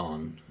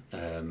gone.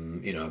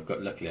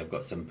 Luckily I've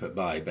got some put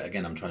by, but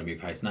again, I'm trying to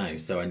move house now,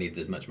 so I need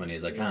as much money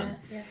as I can.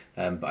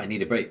 Yeah. But I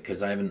need a break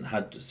because I haven't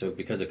had, so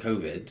because of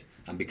COVID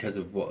and because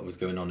of what was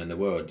going on in the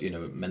world,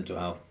 mental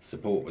health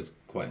support was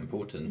quite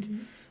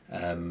important.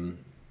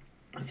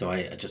 So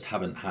I just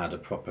haven't had a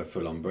proper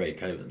full-on break.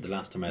 The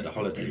last time I had a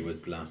holiday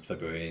was last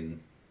February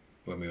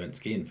when we went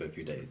skiing for a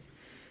few days.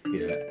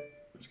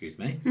 Excuse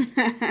me.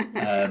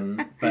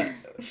 But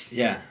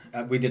yeah,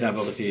 we did have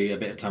obviously a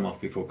bit of time off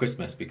before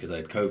Christmas because I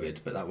had COVID,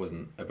 but that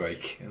wasn't a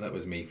break. That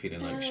was me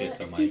feeling like shit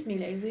on my... Excuse me,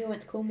 Lou, we all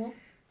went to Cornwall.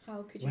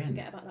 How could you When?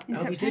 forget about that? In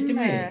Oh, we did, didn't we?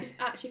 September. You just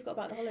actually forgot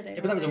about the holiday.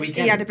 Yeah, but that was a right?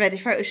 weekend. He had a bloody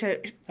photo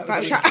shoot. That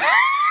was a Photo weekend.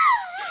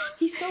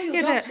 He stole your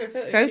He dogs had for a a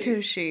photo photo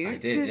shoot. shoot. I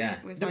did, yeah.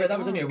 with No, my but that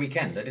was only a dog.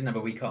 weekend. I didn't have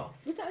a week off.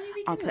 Was that only a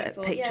weekend? I'll put you went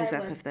for? pictures Yeah,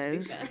 it up was, of to be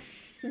those. fair.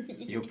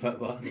 You'll put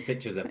the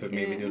pictures up of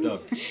me with Yeah. your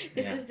dogs.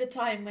 This Yeah. was the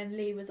time when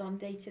Lee was on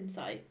dating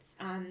sites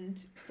and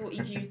thought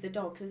he'd use the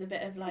dogs as a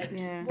bit of like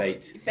Yeah.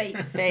 Bait. Bait.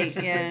 Bait,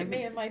 yeah. Look at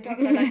me and my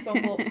dogs. I like to go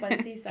on walks by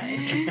the seaside.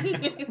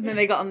 And then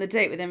they got on the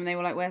date with him and they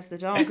were like, where's the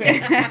dog?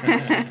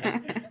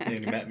 They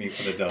only met me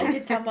for the I dog.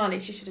 did tell Marley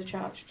she should have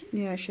charged.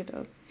 Yeah, I should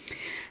have.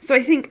 So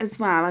I think as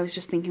well, I was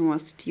just thinking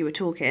whilst you were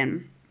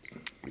talking,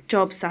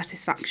 job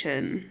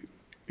satisfaction,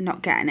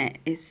 not getting it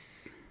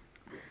is,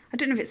 I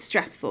don't know if it's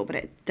stressful, but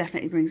it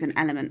definitely brings an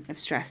element of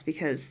stress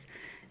because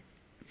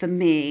for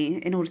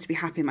me, in order to be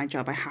happy in my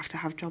job, I have to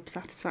have job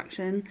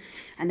satisfaction.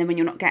 And then when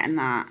you're not getting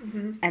that,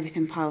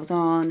 everything piles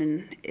on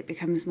and it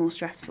becomes more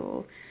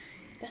stressful.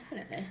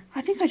 Definitely.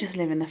 I think I just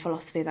live in the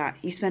philosophy that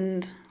you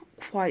spend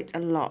quite a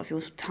lot of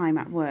your time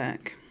at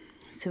work,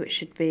 so it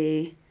should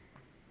be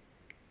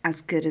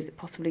as good as it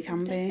possibly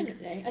can be.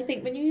 Definitely. I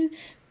think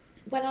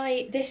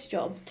this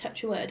job,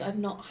 touch a word, I've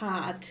not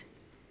had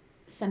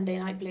Sunday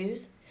night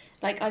blues.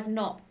 Like I've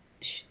not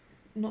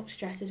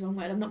stressed is the wrong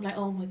word. I'm not like,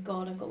 oh my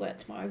god, I've got work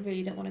tomorrow. I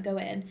really don't want to go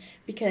in,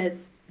 because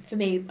for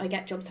me, I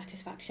get job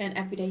satisfaction.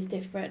 Every day's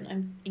different.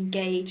 I'm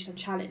engaged. I'm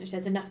challenged.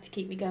 There's enough to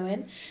keep me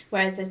going.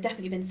 Whereas there's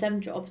definitely been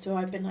some jobs where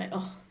I've been like,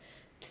 oh,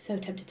 so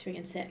tempted to ring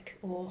in sick,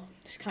 or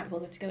just can't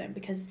bother to go in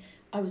because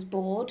I was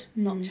bored,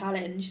 not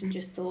challenged, and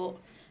just thought,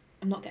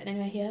 I'm not getting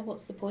anywhere here.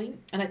 What's the point?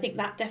 And I think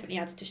that definitely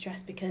adds to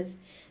stress because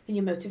then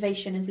your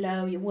motivation is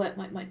low. Your work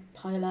might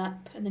pile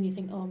up, and then you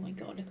think, oh my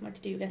god, look at my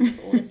to-do list. I've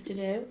got all this to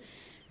do.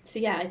 So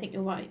yeah, I think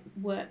you're right.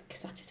 Work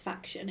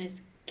satisfaction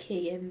is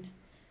key in,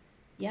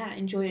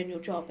 enjoying your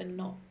job and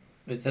not.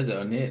 It says it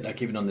on here,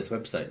 like even on this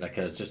website. Like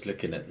I was just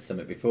looking at the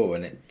summit before,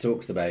 and it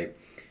talks about,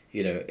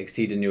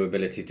 exceeding your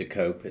ability to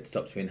cope. It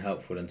stops being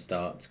helpful and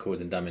starts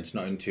causing damage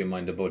not only to your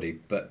mind or body,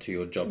 but to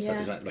your job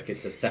satisfaction. Like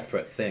it's a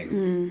separate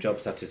thing. Job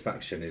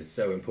satisfaction is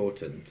so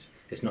important.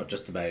 It's not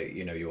just about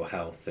your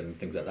health and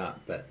things like that,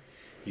 but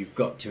you've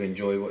got to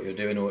enjoy what you're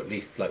doing, or at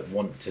least like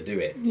want to do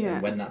it. Yeah.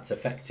 And when that's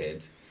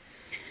affected,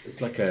 it's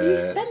like You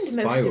a spend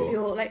spiral. most of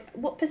your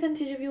what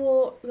percentage of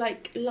your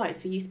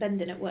life are you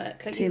spending at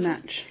work? Like Too you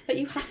much. But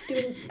you have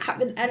to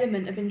have an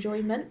element of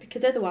enjoyment,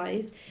 because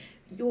otherwise,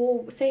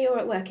 say you're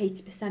at work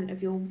 80%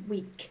 of your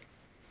week,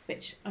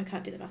 which I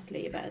can't do the maths,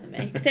 Lee, you're better than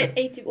me. Say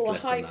it's 80 or It's a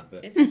less high, than that,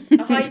 but-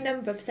 it's a high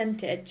number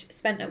percentage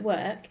spent at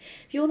work.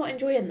 If you're not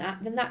enjoying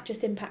that, then that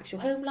just impacts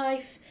your home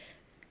life,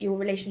 your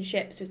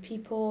relationships with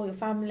people, your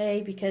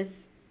family, because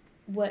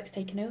work's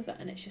taken over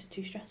and it's just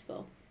too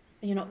stressful.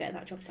 And you're not getting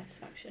that job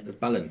satisfaction. The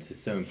balance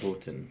is so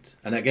important,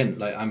 and again,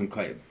 like I'm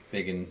quite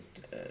big in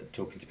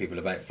talking to people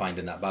about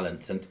finding that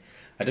balance, and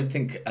I don't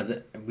think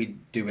we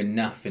do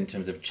enough in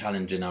terms of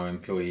challenging our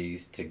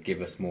employees to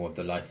give us more of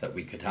the life that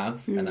we could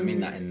have. And I mean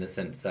that in the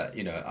sense that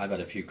I've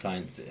had a few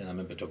clients, and I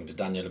remember talking to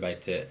Daniel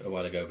about it a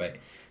while ago, about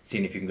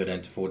seeing if you can go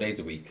down to 4 days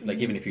a week. Like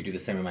even if you do the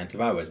same amount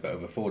of hours but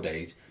over 4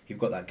 days, you've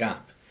got that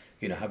gap.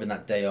 Having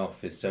that day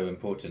off is so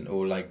important.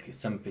 Or like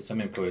some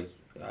employers,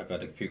 I've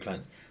had a few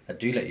clients that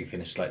do let you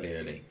finish slightly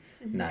early,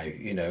 now,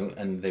 you know,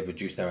 and they've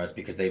reduced their hours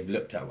because they've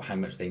looked at how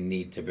much they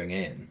need to bring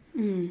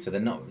in. So they're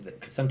not,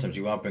 because sometimes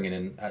you are bringing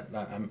in,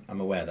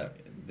 I'm aware that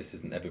this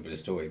isn't everybody's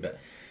story, but,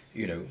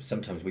 you know,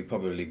 sometimes we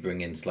probably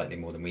bring in slightly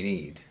more than we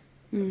need,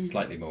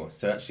 slightly more.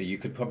 So actually you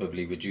could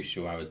probably reduce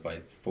your hours by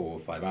 4 or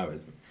 5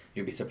 hours.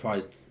 You'll be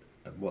surprised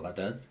at what that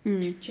does.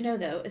 Do you know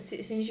though, as soon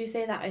as you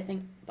say that, I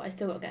think, but I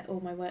still got to get all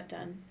my work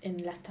done in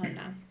less time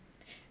now,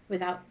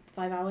 without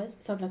 5 hours.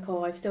 So I'm like,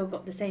 oh, I've still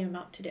got the same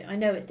amount to do. I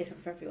know it's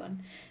different for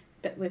everyone,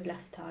 but with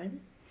less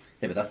time.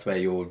 Yeah, but that's where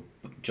your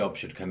job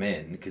should come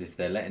in, because if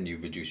they're letting you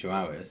reduce your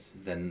hours,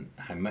 then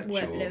how much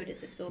workload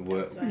is absorbed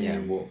elsewhere.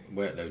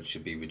 Workload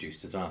should be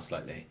reduced as well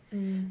slightly.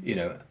 You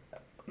know,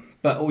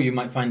 or you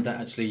might find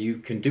that actually you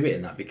can do it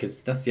in that, because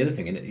that's the other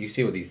thing, and you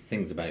see all these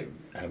things about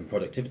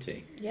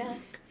productivity. Yeah.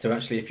 So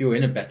actually, if you're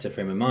in a better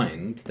frame of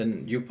mind,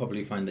 then you'll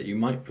probably find that you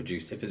might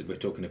produce, if we're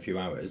talking a few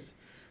hours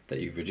that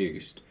you've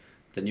reduced,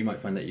 then you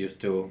might find that you're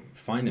still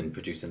fine in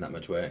producing that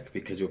much work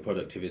because your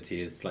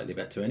productivity is slightly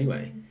better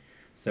anyway.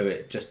 So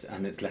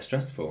and it's less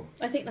stressful.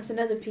 I think that's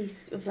another piece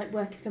of like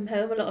working from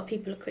home. A lot of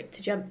people are quick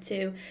to jump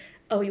to,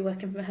 oh, you're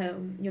working from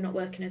home, you're not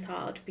working as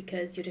hard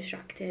because you're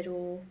distracted,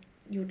 or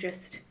you're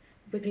just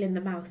wiggling the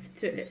mouse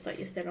so it looks like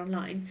you're still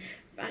online.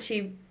 But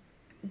actually,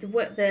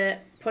 the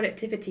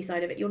productivity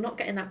side of it, you're not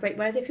getting that break.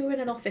 Whereas if you're in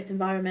an office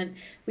environment,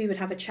 we would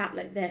have a chat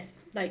like this,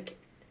 like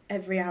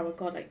every hour,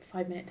 like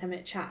 5 minute, 10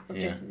 minute chat of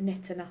just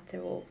knitter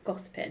natter or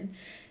gossiping.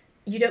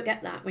 You don't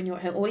get that when you're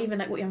at home, or even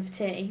like what you have for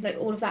tea. Like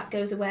all of that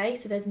goes away,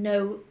 so there's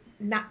no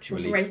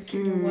natural break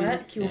in your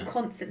work. You're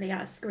constantly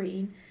at a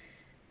screen.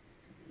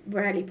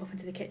 Rarely pop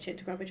into the kitchen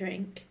to grab a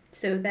drink.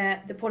 So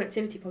the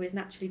productivity probably is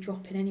naturally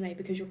dropping anyway,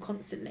 because you're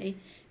constantly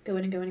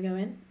going and going and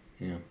going.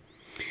 Yeah.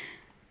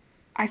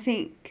 I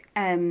think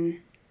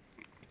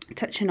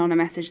touching on a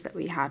message that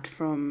we had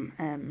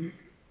from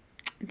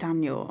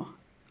Daniel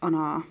on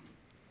our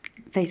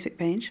Facebook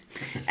page.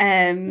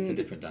 It's a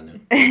different Daniel.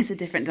 It's a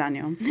different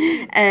Daniel.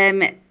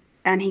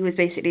 And he was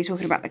basically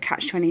talking about the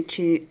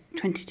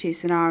catch-22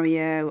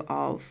 scenario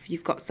of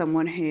you've got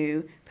someone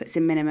who puts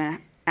in minimum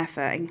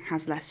effort and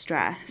has less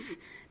stress,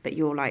 but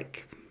you're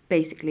like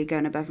basically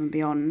going above and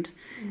beyond,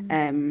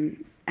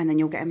 and then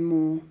you're getting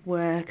more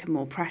work and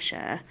more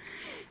pressure.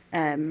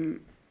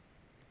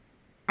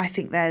 I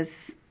think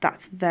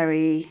that's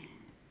very,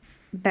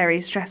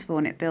 very stressful,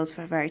 and it builds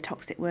for a very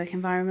toxic work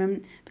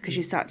environment, because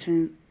you start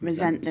to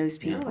resent those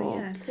people. Oh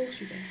yeah, of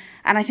course you do.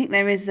 And I think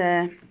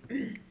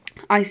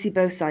I see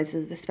both sides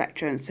of the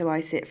spectrum. So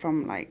I see it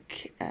from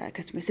like a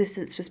customer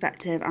assistant's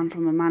perspective and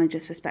from a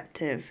manager's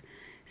perspective.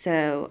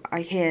 So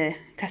I hear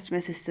customer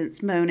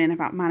assistants moaning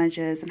about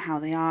managers and how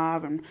they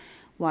are and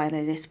why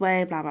they're this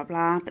way, blah, blah,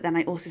 blah. But then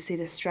I also see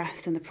the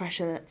stress and the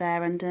pressure that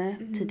they're under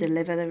to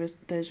deliver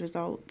those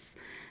results.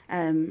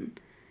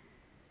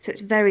 So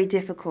it's very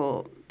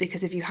difficult,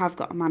 because if you have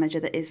got a manager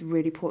that is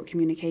really poor at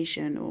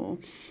communication or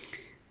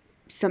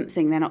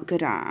something they're not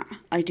good at,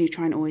 I do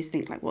try and always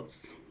think like, what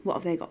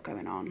have they got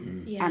going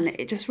on? Yeah. And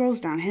it just rolls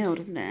downhill,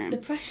 doesn't it? The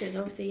pressures,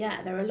 obviously,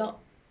 there are a lot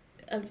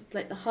of,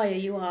 like, the higher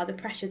you are, the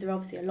pressures are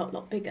obviously a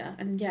lot bigger.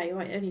 And yeah, you're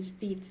right, it only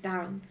feeds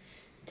down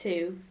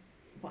to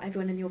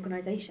everyone in the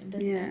organisation,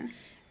 doesn't it?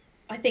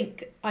 I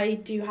think I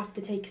do have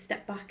to take a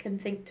step back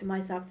and think to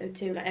myself though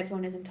too, like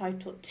everyone is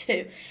entitled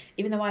to,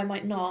 even though I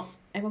might not,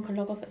 everyone can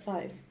log off at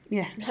 5.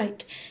 Yeah.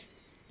 Like,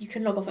 you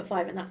can log off at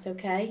 5 and that's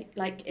okay.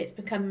 Like, it's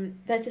become,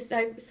 there's this,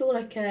 I saw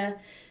like a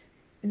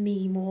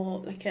meme or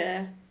like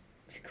a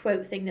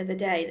quote thing the other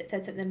day that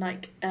said something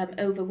like,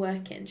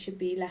 overworking should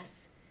be less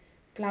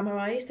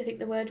glamorized, I think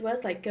the word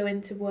was, like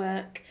going to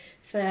work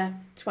for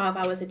 12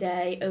 hours a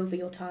day over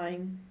your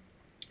time,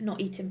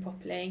 not eating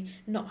properly,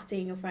 not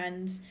seeing your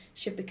friends,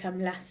 should become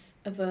less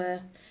of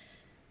a,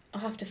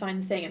 I'll have to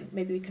find the thing and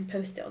maybe we can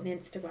post it on the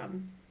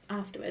Instagram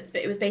afterwards,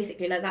 but it was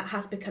basically like that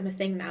has become a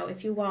thing now.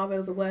 If you are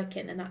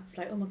overworking, and that's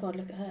like, oh my god,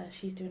 look at her,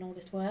 she's doing all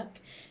this work,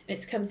 and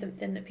it's become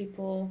something that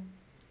people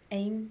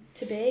aim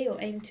to be or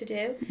aim to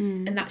do,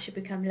 and that should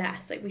become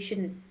less. Like, we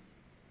shouldn't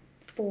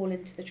fall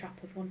into the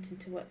trap of wanting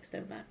to work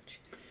so much.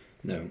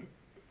 No,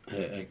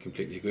 I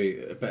completely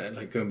agree. But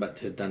like going back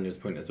to Daniel's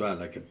point as well,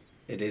 like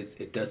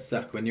it does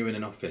suck when you're in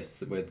an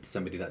office with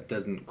somebody that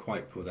doesn't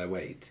quite pull their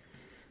weight.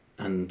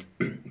 And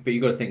but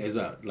you've got to think as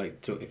well,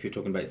 like if you're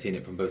talking about seeing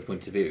it from both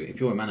points of view, if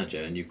you're a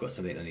manager and you've got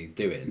something that needs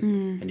doing,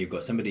 and you've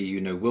got somebody you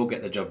know will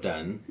get the job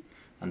done,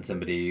 and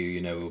somebody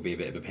you know will be a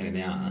bit of a pain in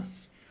the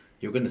ass,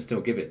 you're going to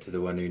still give it to the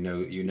one who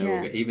know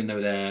even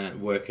though they're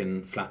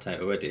working flat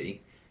out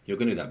already, you're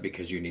going to do that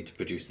because you need to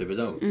produce the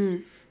results.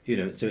 You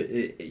know, so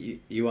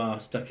you are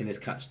stuck in this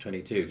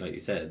catch-22, like you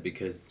said,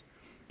 because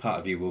part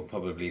of you will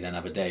probably then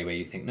have a day where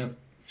you think, no,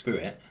 screw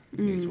it.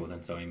 You swore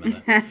then, sorry,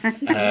 mother.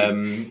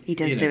 He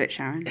does do it,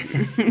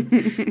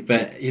 Sharon.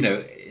 But, you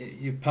know,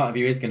 part of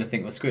you is going to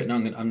think, well, screw it, no,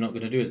 I'm not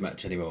going to do as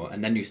much anymore.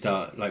 And then you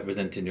start, like,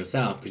 resenting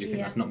yourself because you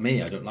think, that's not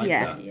me, I don't like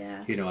that.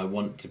 Yeah. You know, I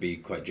want to be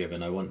quite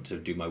driven, I want to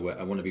do my work,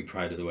 I want to be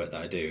proud of the work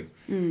that I do.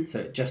 So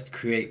it just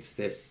creates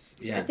this,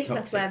 I think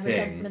that's where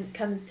resentment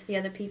comes to the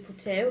other people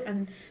too,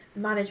 and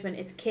management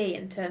is key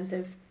in terms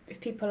of if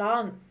people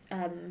aren't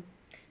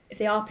if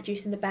they are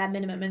producing the bare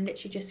minimum and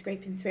literally just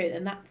scraping through,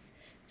 then that's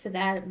for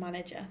their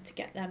manager to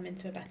get them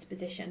into a better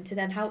position to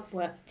then help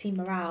work team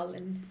morale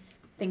and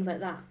things like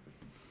that.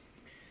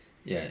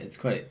 Yeah, it's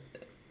quite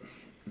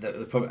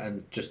the problem,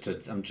 and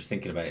I'm just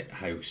thinking about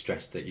how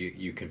stressed that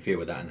you can feel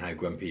with that and how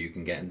grumpy you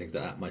can get and things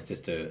like that.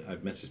 I've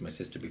messaged my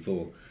sister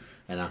before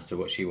and asked her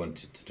what she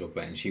wanted to talk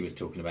about, and she was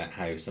talking about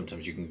how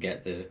sometimes you can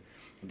get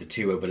the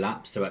two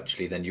overlap, so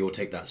actually then you'll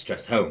take that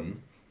stress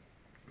home,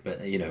 but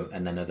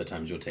and then other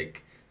times you'll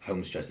take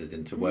home stresses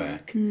into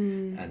work,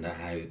 and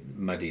how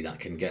muddy that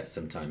can get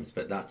sometimes.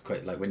 But that's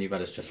quite like when you've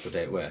had a stressful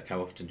day at work,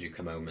 how often do you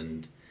come home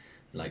and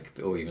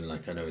or even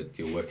I know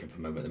you're working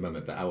from home at the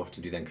moment, but how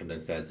often do you then come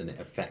downstairs and it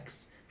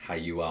affects how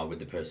you are with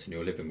the person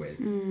you're living with?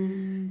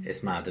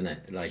 It's mad, isn't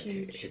it? Like,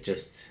 huge. It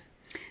just...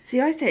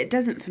 See, I say it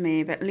doesn't for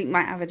me, but Luke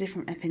might have a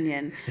different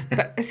opinion.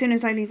 But as soon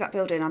as I leave that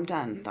building, I'm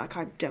done. Like,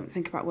 I don't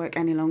think about work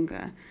any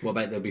longer. What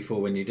about though before,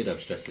 when you did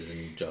have stresses in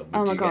your job?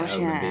 Oh my gosh, get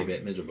home and be a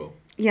bit miserable?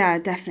 Yeah,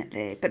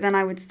 definitely. But then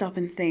I would stop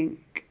and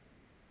think,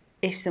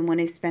 if someone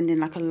is spending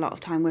like a lot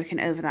of time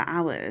working over their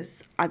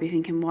hours, I'd be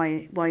thinking,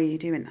 why are you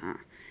doing that?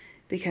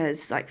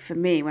 Because like for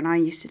me, when I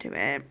used to do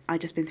it,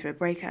 I'd just been through a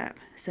breakup.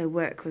 So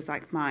work was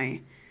like my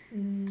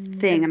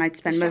thing, and I'd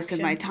spend most of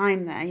my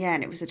time there. Yeah,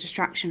 and it was a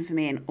distraction for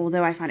me. And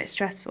although I found it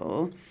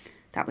stressful,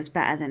 that was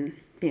better than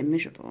being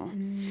miserable.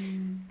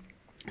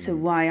 So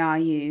why are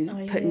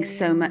you putting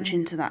so much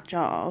into that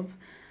job?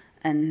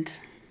 And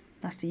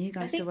that's for you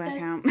guys to work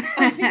out.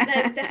 I think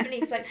there's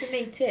definitely, like for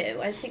me too,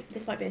 I think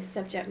this might be a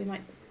subject we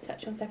might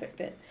touch on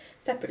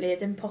separately,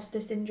 is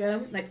imposter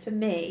syndrome. Like for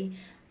me,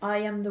 I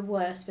am the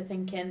worst for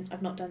thinking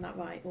I've not done that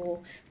right, or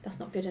that's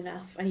not good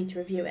enough, I need to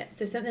review it.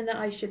 So something that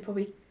I should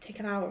probably take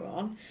an hour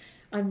on,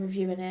 I'm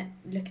reviewing it,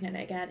 looking at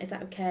it again, is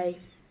that okay?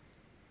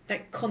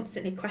 Like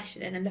constantly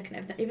questioning and looking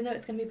at everything, even though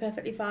it's going to be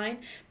perfectly fine,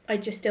 I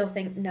just still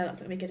think, no, that's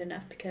not going to be good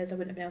enough because I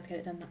wouldn't have been able to get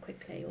it done that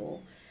quickly, or...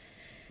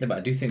 No, but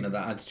I do think that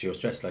adds to your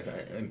stress. Like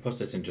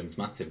imposter syndrome's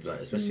massive, like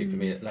especially for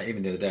me. Like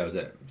even the other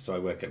day, I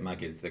work at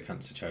Maggie's, the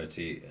cancer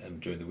charity,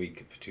 during the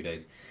week for 2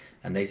 days,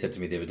 and they said to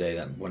me the other day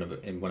that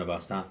in one of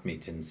our staff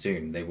meetings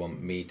soon, they want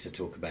me to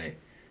talk about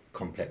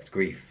complex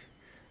grief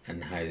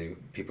and how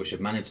people should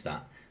manage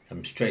that.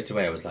 And straight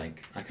away, I was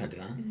like, I can't do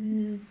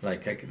that.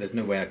 Like, there's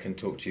no way I can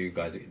talk to you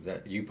guys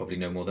that you probably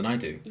know more than I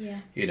do. Yeah.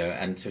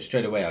 And so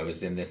straight away, I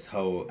was in this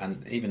whole,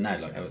 and even now,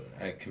 like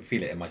I can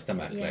feel it in my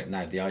stomach. Yeah. Like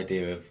now, the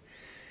idea of,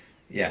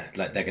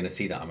 like they're going to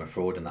see that I'm a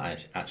fraud and that I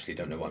actually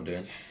don't know what I'm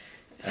doing.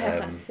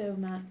 That's so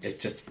much. It's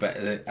just, but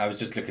I was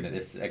just looking at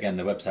this again,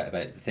 the website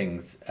about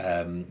things,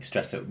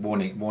 stress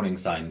warning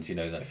signs.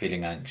 Like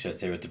feeling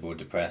anxious, irritable,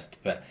 depressed.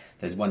 But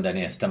there's one down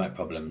here, stomach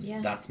problems.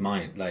 Yeah. That's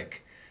mine.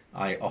 Like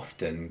I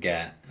often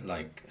get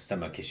like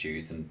stomach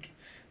issues and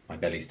my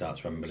belly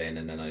starts rumbling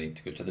and then I need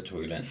to go to the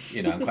toilet.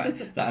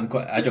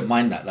 I don't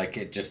mind that. Like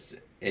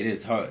it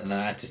is hard, and then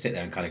I have to sit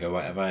there and kind of go,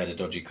 right, have I had a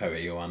dodgy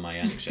curry or am I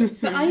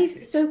anxious? But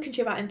I've spoken to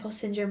you about imposter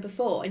syndrome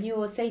before, and you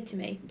always say to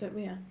me, but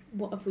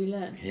what have we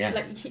learned?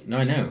 Yeah. No,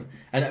 I know.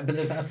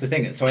 But that's the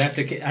thing. So I have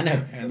to I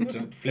know,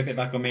 and flip it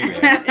back on me, Ria.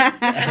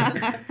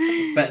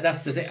 But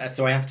that's the thing.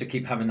 So I have to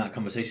keep having that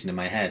conversation in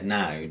my head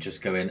now,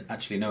 just going,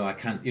 actually, no, I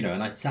can't,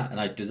 and I sat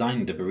and I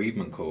designed a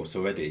bereavement course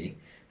already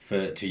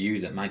to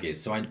use at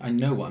Maggie's, so I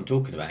know what I'm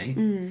talking about.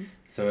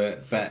 So,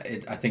 but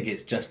I think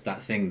it's just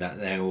that thing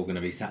that they're all going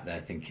to be sat there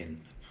thinking,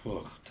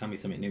 oh, tell me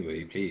something new, will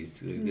you, please?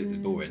 This is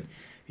boring.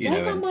 Why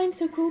is our mind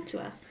so cold to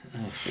us?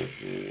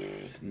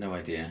 No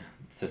idea.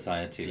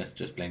 Society. Let's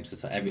just blame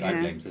society. I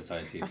blame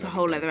society. That's a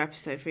whole other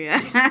episode for you.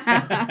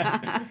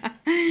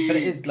 But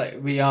it is like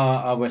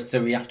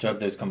so we have to have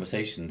those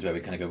conversations where we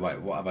kind of go, right,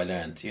 what have I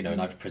learned?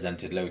 And I've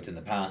presented loads in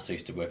the past. I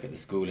used to work at the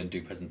school and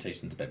do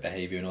presentations about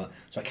behaviour and all that.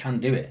 So I can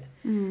do it.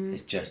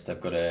 It's just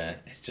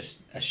it's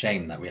just a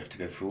shame that we have to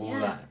go through all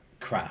that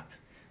crap,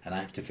 and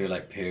I have to feel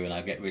like poo, and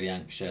I get really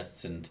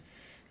anxious, and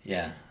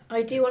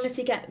I do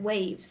honestly get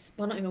waves.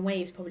 Well, not even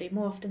waves, probably.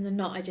 More often than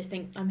not, I just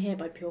think I'm here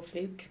by pure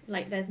fluke.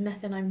 Like, there's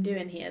nothing I'm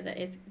doing here that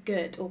is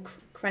good or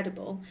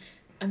credible.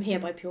 I'm here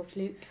by pure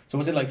fluke. So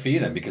what's it like for you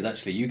then? Because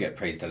actually you get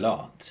praised a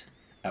lot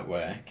at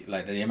work.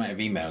 Like, the amount of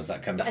emails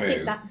that come through. I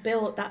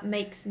think that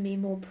makes me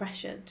more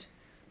pressured.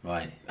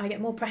 Right. I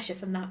get more pressure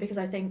from that because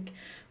I think,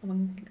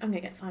 I'm going to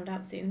get found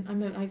out soon.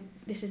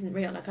 This isn't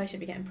real. Like, I should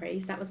be getting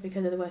praised. That was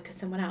because of the work of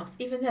someone else.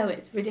 Even though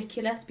it's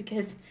ridiculous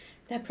because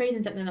they're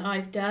praising something that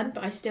I've done,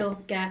 but I still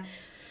get,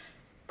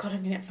 God, I'm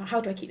going to get found.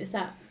 How do I keep this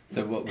up?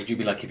 So what would you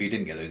be like if you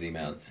didn't get those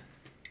emails?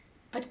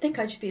 I think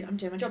I'd just be, I'm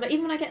doing my job. Like,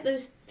 even when I get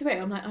those through,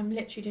 I'm like, I'm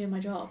literally doing my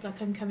job. Like,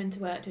 I'm coming to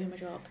work doing my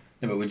job.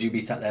 No, but would you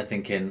be sat there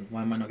thinking,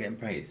 why am I not getting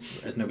praised?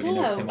 Has nobody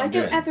noticing what I'm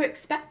doing? No, I don't ever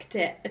expect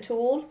it at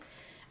all.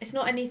 It's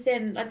not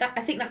anything like that.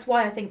 I think that's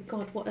why I think,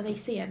 God, what are they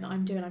seeing that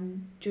I'm doing?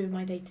 I'm doing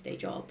my day-to-day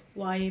job.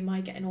 Why am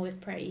I getting all this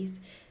praise?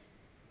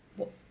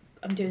 What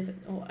I'm doing,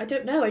 or I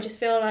don't know. I just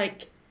feel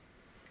like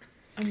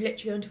I'm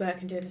literally going to work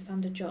and doing a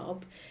standard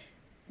job.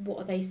 What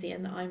are they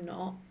seeing that I'm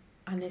not?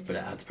 But it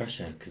adds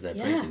pressure because they're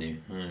praising you.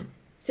 Right.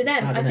 So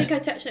then, I think I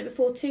touched on it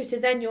before too. So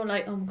then you're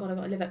like, oh my God, I've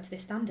got to live up to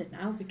this standard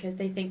now because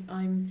they think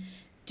I'm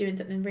doing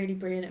something really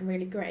brilliant and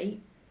really great.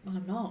 Well,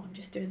 I'm not. I'm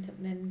just doing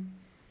something.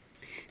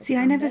 See,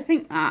 I never standard.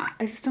 think that.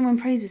 If someone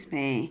praises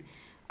me,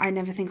 I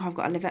never think I've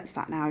got to live up to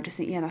that now. I just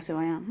think, yeah, that's who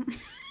I am.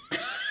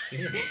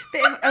 Yeah.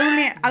 But if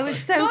only I was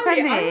so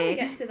Sorry, I wanna funny.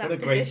 get to that What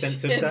a great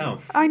sense of position.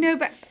 self. I know,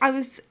 but I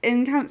was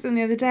in counselling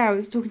the other day. I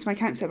was talking to my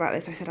counsellor about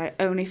this. I said I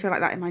only feel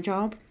like that in my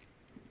job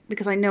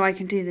because I know I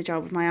can do the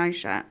job with my eyes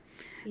shut.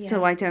 Yeah.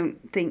 So I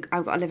don't think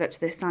I've got to live up to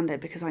this standard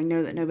because I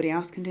know that nobody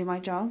else can do my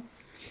job,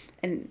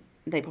 and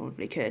they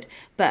probably could,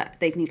 but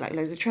they'd need like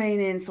loads of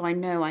training. So I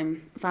know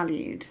I'm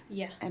valued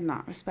Yeah. in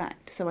that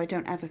respect. So I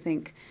don't ever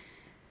think,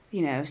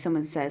 you know, if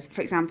someone says,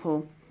 for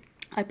example,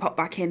 I popped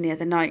back in the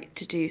other night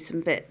to do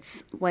some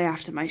bits way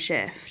after my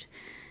shift,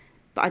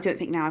 but I don't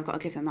think now I've got to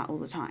give them that all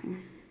the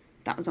time.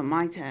 That was on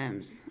my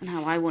terms and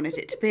how I wanted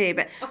it to be.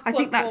 But I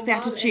think that's the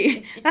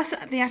attitude. That's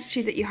the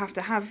attitude that you have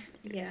to have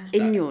Yeah.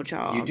 in your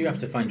job. You do have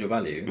to find your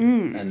value,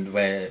 and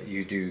where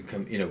you do,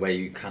 where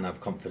you can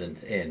have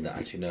confidence in that.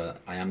 Actually, no,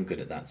 I am good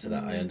at that, so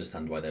that I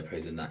understand why they're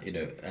praising that.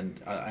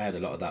 And I had a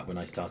lot of that when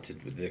I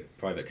started with the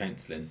private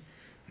counselling.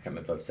 I can't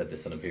remember if I've said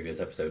this on a previous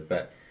episode,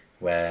 but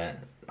where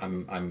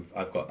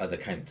I've got other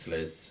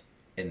counsellors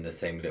in the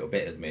same little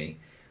bit as me.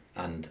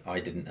 And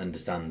I didn't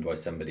understand why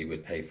somebody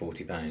would pay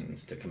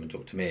 £40 to come and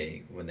talk to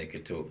me when they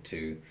could talk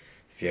to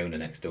Fiona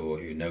next door,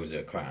 who knows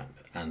her crap,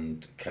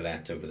 and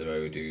Colette over the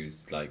road,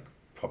 who's like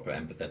proper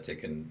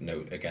empathetic and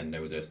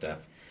knows her stuff.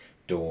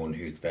 Dawn,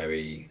 who's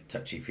very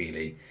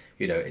touchy-feely.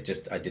 It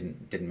just I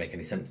didn't make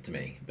any sense to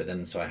me. But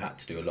then so I had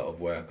to do a lot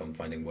of work on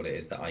finding what it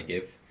is that I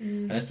give,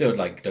 and I still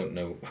don't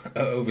know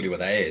overly what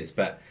that is,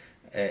 but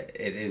it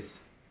is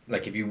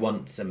like if you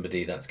want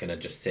somebody that's going to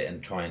just sit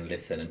and try and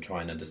listen and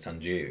try and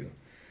understand you,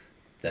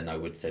 then I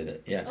would say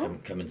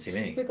that come and see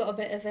me. We've got a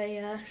bit of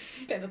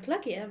a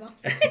plug here, Mal.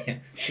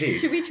 Please.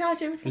 Should we charge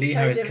him for Lee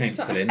time Harris every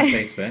Counselling time?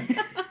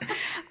 Facebook.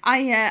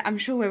 I'm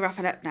sure we're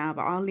wrapping up now,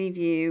 but I'll leave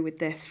you with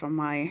this from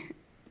my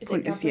Is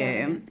point it of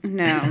view.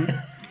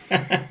 Gabriella?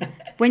 No.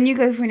 When you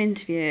go for an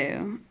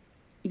interview,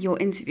 you're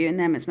interviewing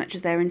them as much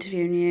as they're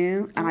interviewing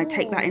you, and I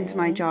take that into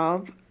my Oh.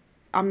 job.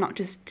 I'm not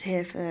just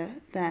here for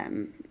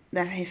them;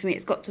 they're here for me.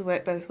 It's got to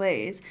work both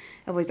ways.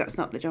 Otherwise, that's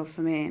not the job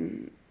for me,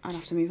 and I'd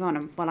have to move on.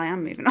 And well, I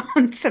am moving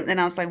on to something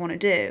else I want to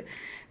do,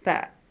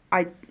 but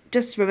I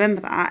just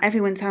remember that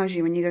everyone tells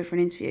you when you go for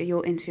an interview,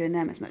 you're interviewing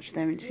them as much as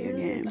they're interviewing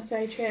you. That's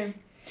very true.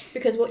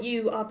 Because what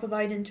you are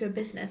providing to a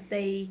business,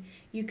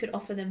 you could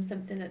offer them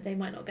something that they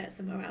might not get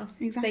somewhere else.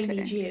 Exactly. They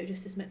need you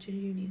just as much as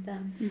you need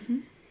them. Mm-hmm.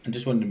 I'm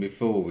just wondering,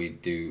 before we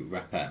do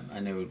wrap up, I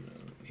know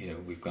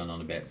we've gone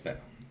on a bit,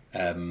 but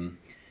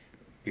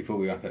before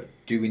we wrap up,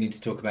 do we need to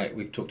talk about,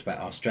 we've talked about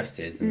our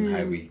stresses and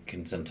how we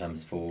can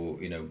sometimes fall,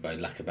 by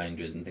lack of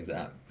boundaries and things like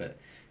that, but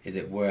is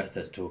it worth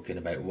us talking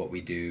about what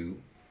we do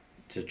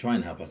to try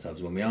and help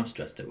ourselves when we are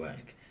stressed at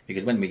work?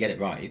 Because when we get it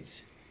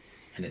right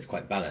and it's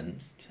quite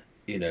balanced,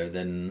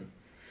 then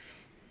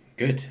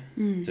good.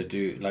 So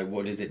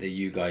what is it that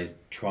you guys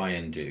try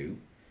and do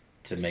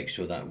to make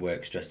sure that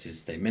work stresses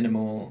stay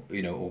minimal,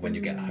 or when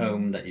you get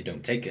home that you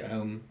don't take it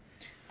home?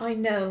 I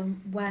know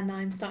when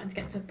I'm starting to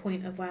get to a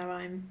point of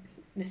where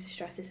this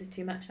is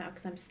too much now,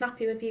 because I'm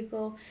snappy with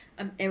people,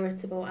 I'm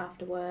irritable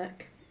after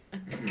work.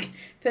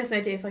 First thing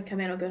I do if I come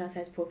in, I'll go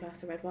downstairs, pour a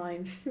glass of red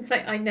wine.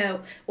 I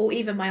know. Or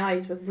even my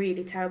eyes were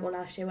really terrible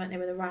last year, weren't they,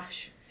 with a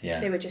rash? Yeah.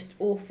 They were just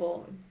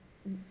awful,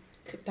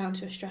 down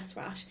to a stress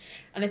rash.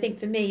 And I think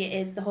for me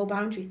it is the whole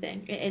boundary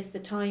thing. It is the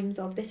times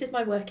of, this is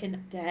my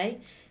working day,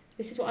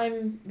 this is what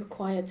I'm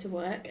required to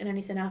work, and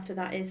anything after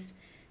that is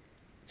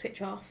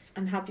switch off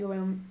and have your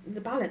own,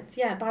 the balance.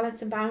 Yeah,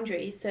 balance and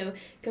boundaries. So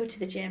go to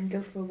the gym,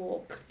 go for a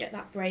walk, get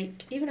that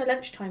break, even a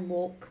lunchtime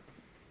walk,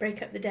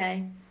 break up the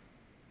day.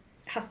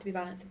 It has to be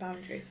balance and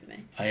boundary for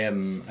me.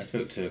 I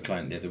spoke to a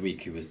client the other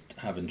week who was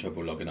having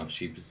trouble logging off.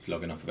 She was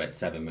logging off about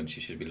 7 when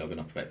she should be logging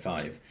off about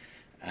 5.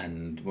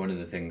 And one of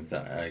the things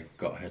that I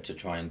got her to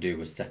try and do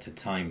was set a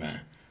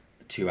timer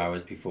 2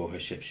 hours before her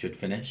shift should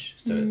finish,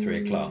 so at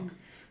 3 o'clock.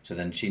 So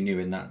then she knew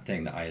in that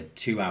thing that I had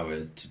 2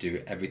 hours to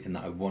do everything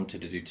that I wanted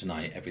to do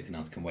tonight. Everything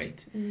else can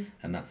wait.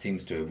 And that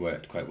seems to have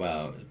worked quite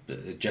well.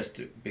 But just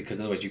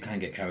because otherwise you can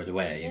get carried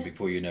away, and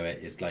before you know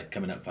it, it's like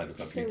coming up 5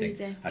 o'clock and you think,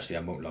 easy. actually,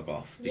 I won't log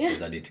off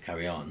because I need to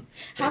carry on.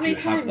 But How if many you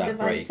times that have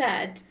break, I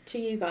said to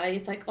you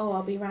guys, like, oh,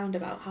 I'll be round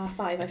about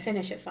 5:30, I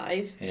finish at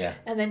 5. Yeah.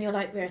 And then you're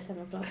like, we're at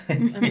 7 o'clock.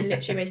 I'm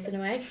literally racing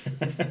away.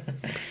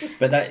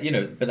 But that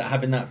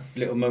having that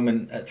little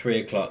moment at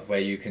 3 o'clock where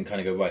you can kind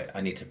of go, right,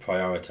 I need to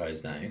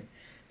prioritise now.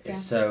 Yeah.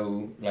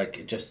 So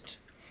it just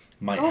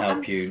might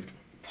help you.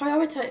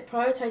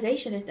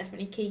 Prioritization is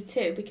definitely key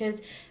too,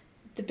 because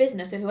the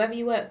business or whoever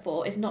you work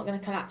for is not going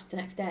to collapse the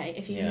next day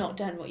if you've not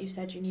done what you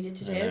said you needed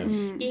to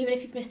do. Even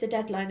if you've missed a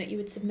deadline that you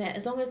would submit,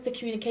 as long as the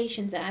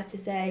communication's there to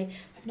say,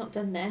 I've not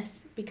done this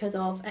because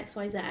of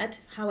XYZ,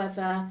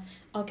 however,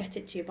 I'll get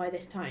it to you by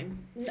this time.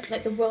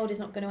 Like, the world is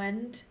not going to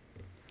end.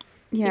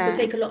 Yeah.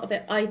 People take a lot of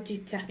it. I do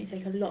definitely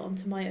take a lot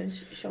onto my own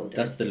shoulders.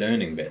 That's the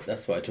learning bit.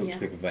 That's what I talk to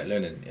people about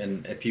learning.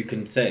 And if you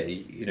can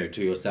say,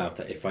 to yourself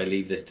that if I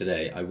leave this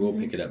today, I will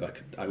pick it up.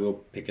 I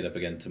will pick it up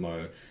again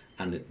tomorrow,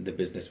 and the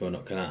business will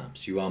not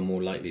collapse, you are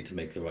more likely to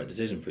make the right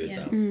decision for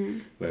yourself.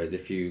 Whereas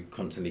if you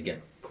constantly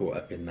get caught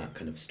up in that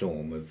kind of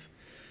storm of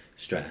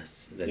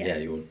stress, then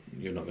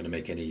you're not going to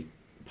make any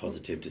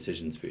positive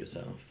decisions for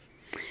yourself.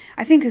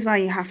 I think as well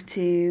you have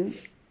to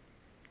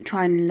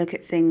try and look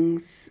at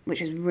things,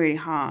 which is really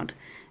hard,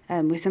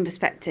 with some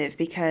perspective,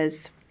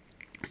 because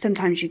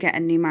sometimes you get a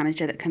new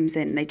manager that comes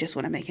in and they just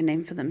want to make a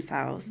name for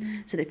themselves,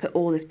 so they put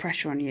all this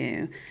pressure on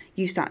you.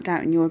 You start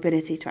doubting your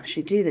ability to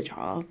actually do the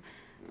job,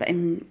 but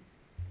in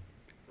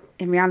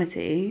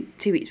reality,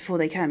 2 weeks before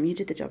they come, you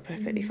did the job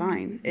perfectly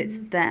fine. It's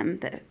them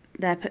that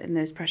they're putting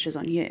those pressures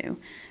on you,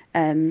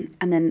 and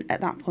then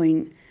at that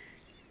point,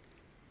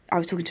 I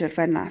was talking to a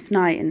friend last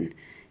night, and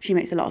she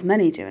makes a lot of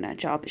money doing her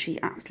job, but she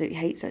absolutely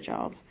hates her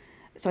job.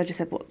 So I just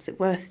said, what's it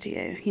worth to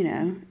you? You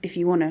know, if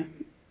you want to,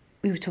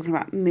 we were talking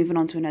about moving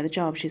on to another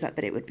job. She's like,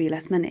 but it would be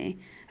less money.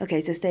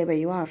 Okay, so stay where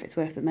you are if it's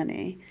worth the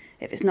money.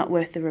 If it's not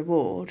worth the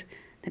reward,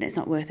 then it's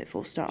not worth it,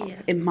 full stop,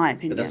 in my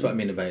opinion. But that's what I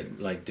mean about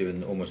like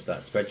doing almost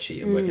that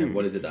spreadsheet and working out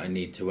what is it that I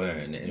need to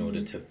earn in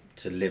order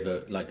to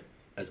live like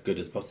as good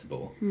as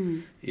possible,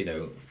 you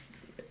know,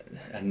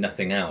 and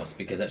nothing else.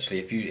 Because actually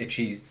if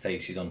she say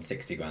she's on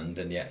 60 grand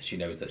and yet she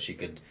knows that she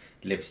could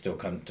live still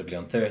comfortably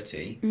on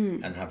 30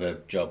 and have a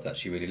job that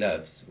she really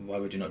loves, why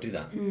would you not do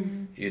that?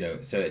 You know,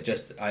 so it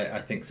just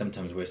I think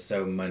sometimes we're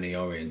so money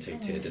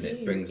orientated and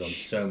it brings on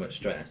so much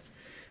stress,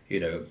 you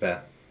know.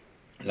 But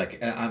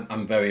like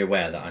I'm very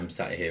aware that I'm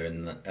sat here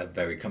in a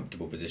very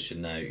comfortable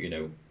position now, you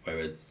know,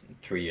 whereas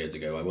 3 years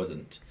ago I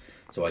wasn't.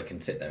 So I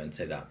can sit there and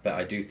say that. But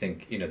I do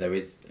think, you know, there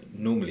is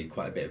normally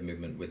quite a bit of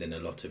movement within a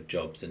lot of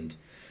jobs, and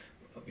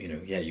you know,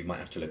 you might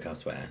have to look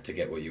elsewhere to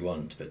get what you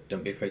want, but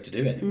don't be afraid to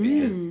do it,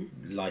 because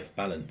life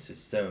balance is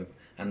so,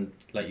 and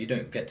like you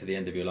don't get to the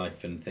end of your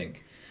life and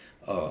think,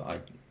 oh, I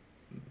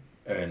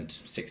earned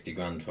 60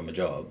 grand from a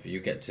job. You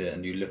get to,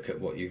 and you look at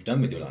what you've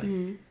done with your life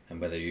and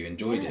whether you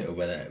enjoyed it, or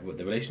whether what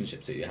the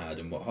relationships that you had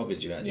and what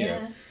hobbies you had, you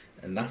know,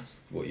 and that's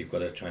what you've got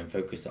to try and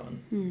focus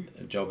on.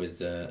 A job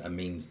is a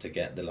means to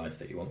get the life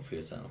that you want for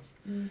yourself.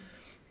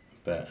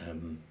 But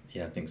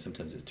I think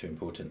sometimes it's too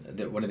important.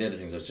 One of the other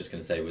things I was just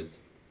going to say was,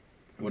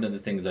 one of the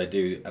things I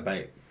do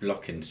about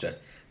blocking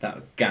stress,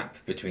 that gap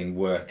between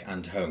work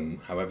and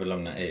home, however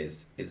long that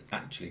is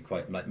actually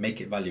quite, like, make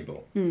it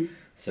valuable.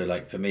 So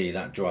like for me,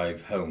 that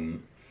drive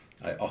home,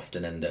 I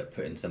often end up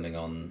putting something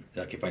on,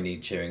 like if I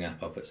need cheering up,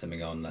 I'll put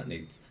something on that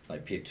needs,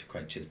 like Peter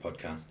Crouch's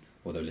podcast,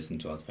 although listen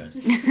to us first.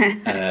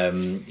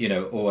 You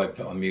know, or I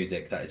put on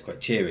music that is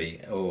quite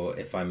cheery, or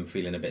if I'm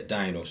feeling a bit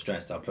down or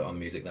stressed, I'll put on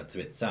music that's a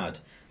bit sad.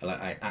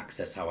 I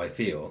access how I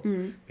feel,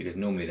 because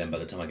normally then by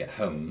the time I get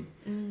home,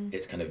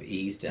 it's kind of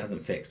eased. It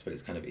hasn't fixed, but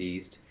it's kind of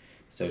eased.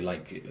 So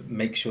like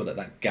make sure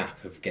that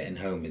gap of getting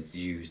home is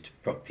used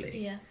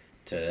properly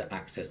to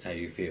access how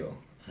you feel.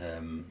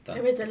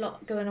 There is a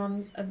lot going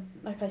on.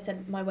 Like I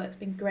said, my work's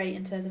been great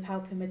in terms of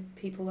helping with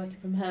people working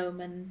from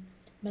home and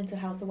mental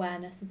health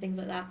awareness and things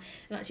like that.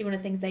 And actually one of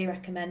the things they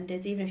recommend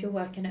is, even if you're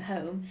working at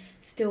home,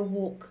 still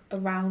walk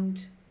around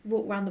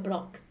the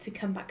block to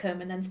come back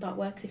home and then start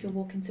work if you're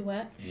walking to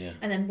work.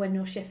 And then when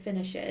your shift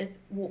finishes,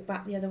 walk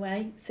back the other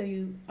way, so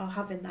you are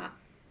having that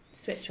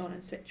switch on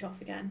and switch off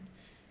again,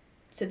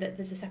 so that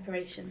there's a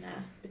separation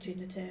there between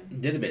the two.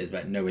 The other bit is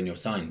about knowing your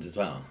signs as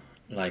well.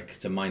 Like,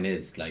 so mine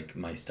is like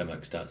my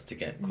stomach starts to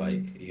get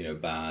quite, you know,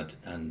 bad,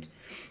 and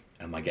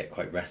I get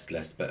quite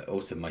restless, but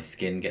also my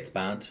skin gets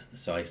bad,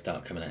 so I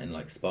start coming out in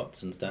like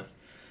spots and stuff.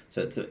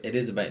 So it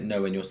is about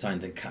knowing your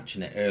signs and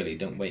catching it early.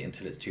 Don't wait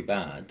until it's too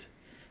bad.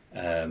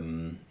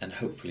 And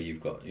hopefully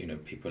you've got, you know,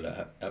 people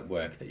at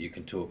work that you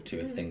can talk to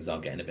if things are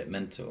getting a bit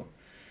mental.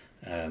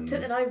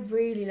 Something I've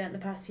really learnt the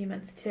past few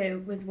months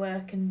too with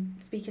work and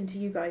speaking to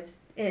you guys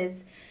is,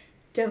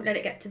 don't let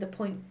it get to the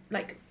point,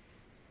 like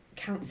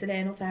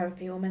counselling or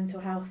therapy or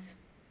mental health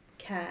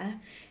care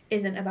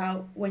isn't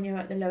about when you're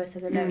at the lowest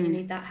of the low and you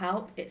need that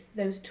help. It's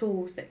those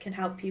tools that can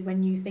help you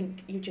when you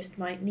think you just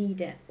might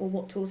need it, or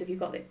what tools have you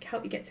got that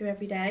help you get through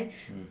every day,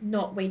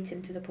 not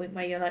waiting to the point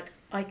where you're like,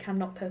 I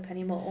cannot cope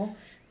anymore.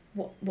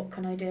 What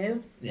can I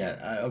do? Yeah,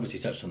 I obviously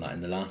touched on that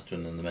in the last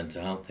one, on the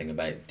mental health thing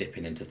about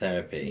dipping into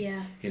therapy.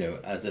 Yeah. You know,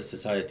 as a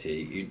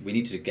society, we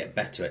need to get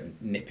better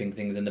at nipping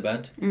things in the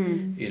bud.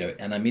 You know,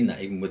 and I mean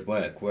that even with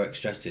work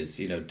stresses.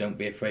 You know, don't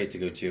be afraid to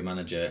go to your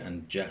manager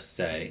and just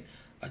say,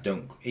 I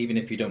don't, even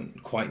if you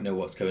don't quite know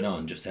what's going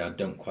on, just say, I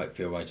don't quite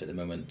feel right at the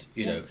moment,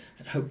 you know,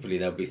 and hopefully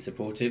they'll be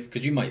supportive,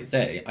 because you might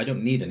say, I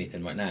don't need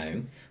anything right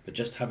now, but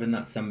just having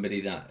that somebody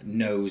that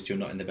knows you're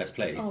not in the best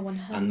place,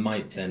 and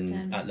might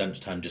then at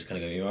lunchtime just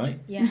kind of go, you all right?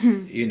 Yes.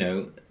 You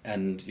know,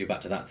 and you're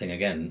back to that thing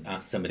again,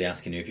 ask somebody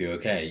asking you if you're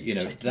okay, you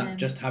know,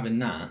 just having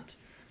that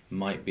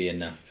might be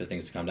enough for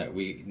things to calm down.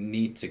 We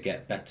need to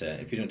get better.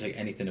 If you don't take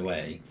anything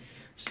away,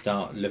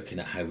 start looking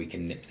at how we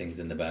can nip things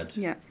in the bud.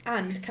 Yeah.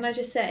 And can I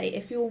just say,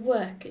 if your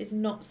work is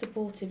not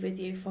supportive with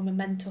you from a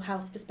mental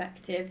health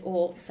perspective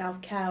or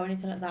self-care or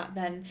anything like that,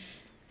 then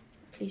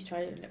please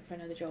try to look for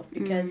another job,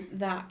 because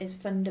that is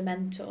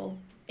fundamental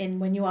in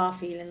when you are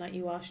feeling like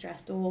you are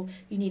stressed or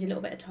you need a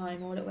little bit of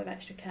time or a little bit of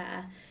extra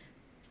care.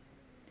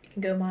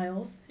 can go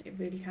miles. It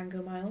really can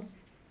go miles.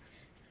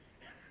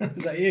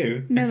 Is that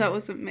you? No, that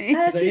wasn't me.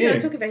 that Excuse me, I was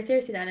you? talking very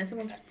seriously then, and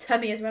someone's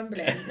tummy is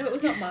rumbling. No, it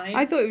was not mine.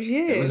 I thought it was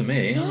you. It wasn't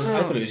me. I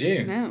Oh. thought it was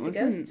you. No, it It's a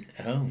wasn't.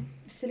 Oh.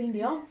 Celine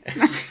Dion.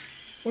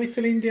 Where's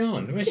Celine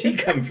Dion? Where's she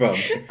come from?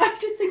 I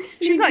just think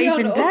She's not Celine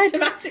even Dion dead.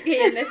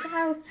 automatically in this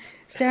house.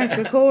 Staring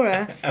for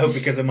Cora. Oh,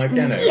 because of my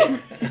piano.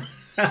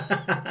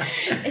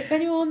 If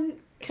anyone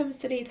comes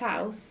to Lee's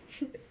house,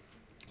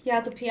 he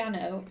has a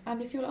piano,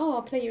 and if you're like, oh,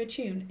 I'll play you a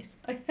tune, it's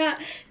like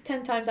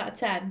 10 times out of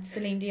 10,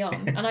 Celine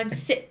Dion, and I'm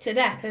sick to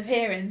death of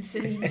hearing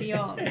Celine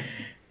Dion.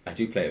 I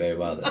do play it very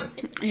well though.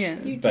 Yeah.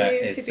 You do, But to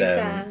it's be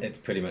fair. it's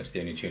pretty much the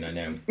only tune I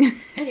know.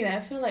 Anyway, I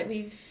feel like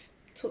we've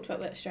talked about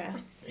work stress.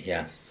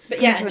 Yes. But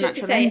Come yeah, to a just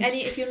to natural say, end.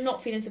 if you're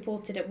not feeling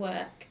supported at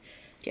work,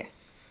 Yes.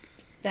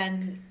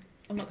 then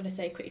I'm not going to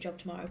say quit your job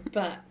tomorrow,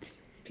 but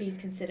please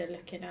consider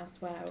looking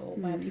elsewhere or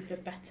where people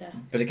are better.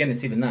 But again,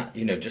 it's even that,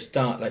 just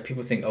start, like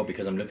people think, oh,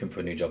 because I'm looking for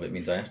a new job, it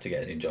means I have to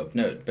get a new job.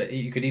 No, but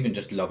you could even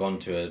just log on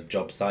to a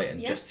job site and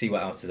Yeah. just see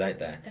what else is out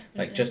there. Definitely.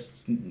 Like just,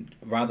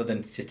 rather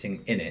than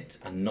sitting in it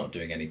and not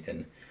doing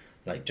anything,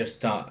 like just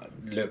start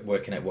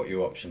working out what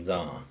your options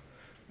are.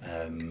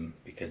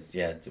 Because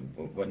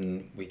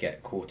when we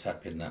get caught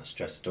up in that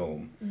stress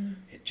storm,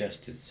 it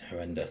just is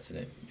horrendous,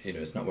 and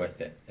it's not worth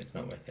it. It's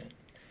not worth it.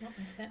 It's not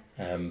worth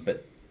it.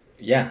 But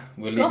yeah,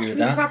 we'll leave Gosh, you we've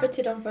with that.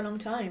 rabbited on for a long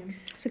time.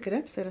 It's a good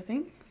episode, I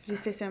think. Did you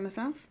say so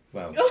myself?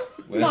 Well,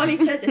 Marley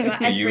says it about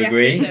do every you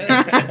agree?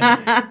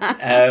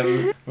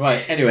 episode.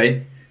 Right.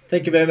 Anyway,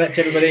 thank you very much,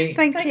 everybody.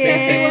 Thank Thanks, you. Take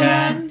care.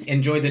 everyone.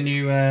 Enjoy the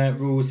new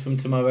rules from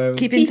tomorrow.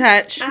 Keep in Peace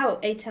touch. out,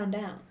 A-Town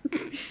down.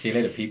 See you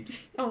later, peeps.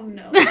 Oh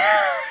no.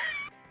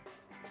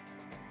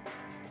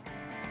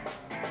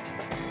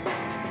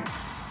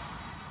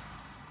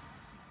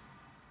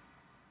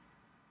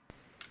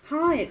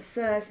 Hi,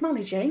 it's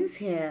Smiley James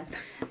here.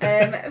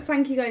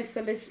 Thank you guys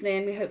for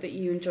listening. We hope that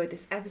you enjoyed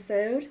this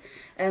episode.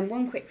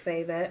 One quick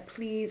favour,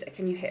 please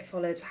can you hit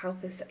follow to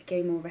help us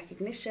gain more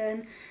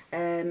recognition.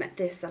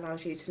 This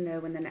allows you to know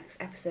when the next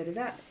episode is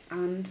up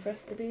and for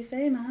us to be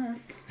famous.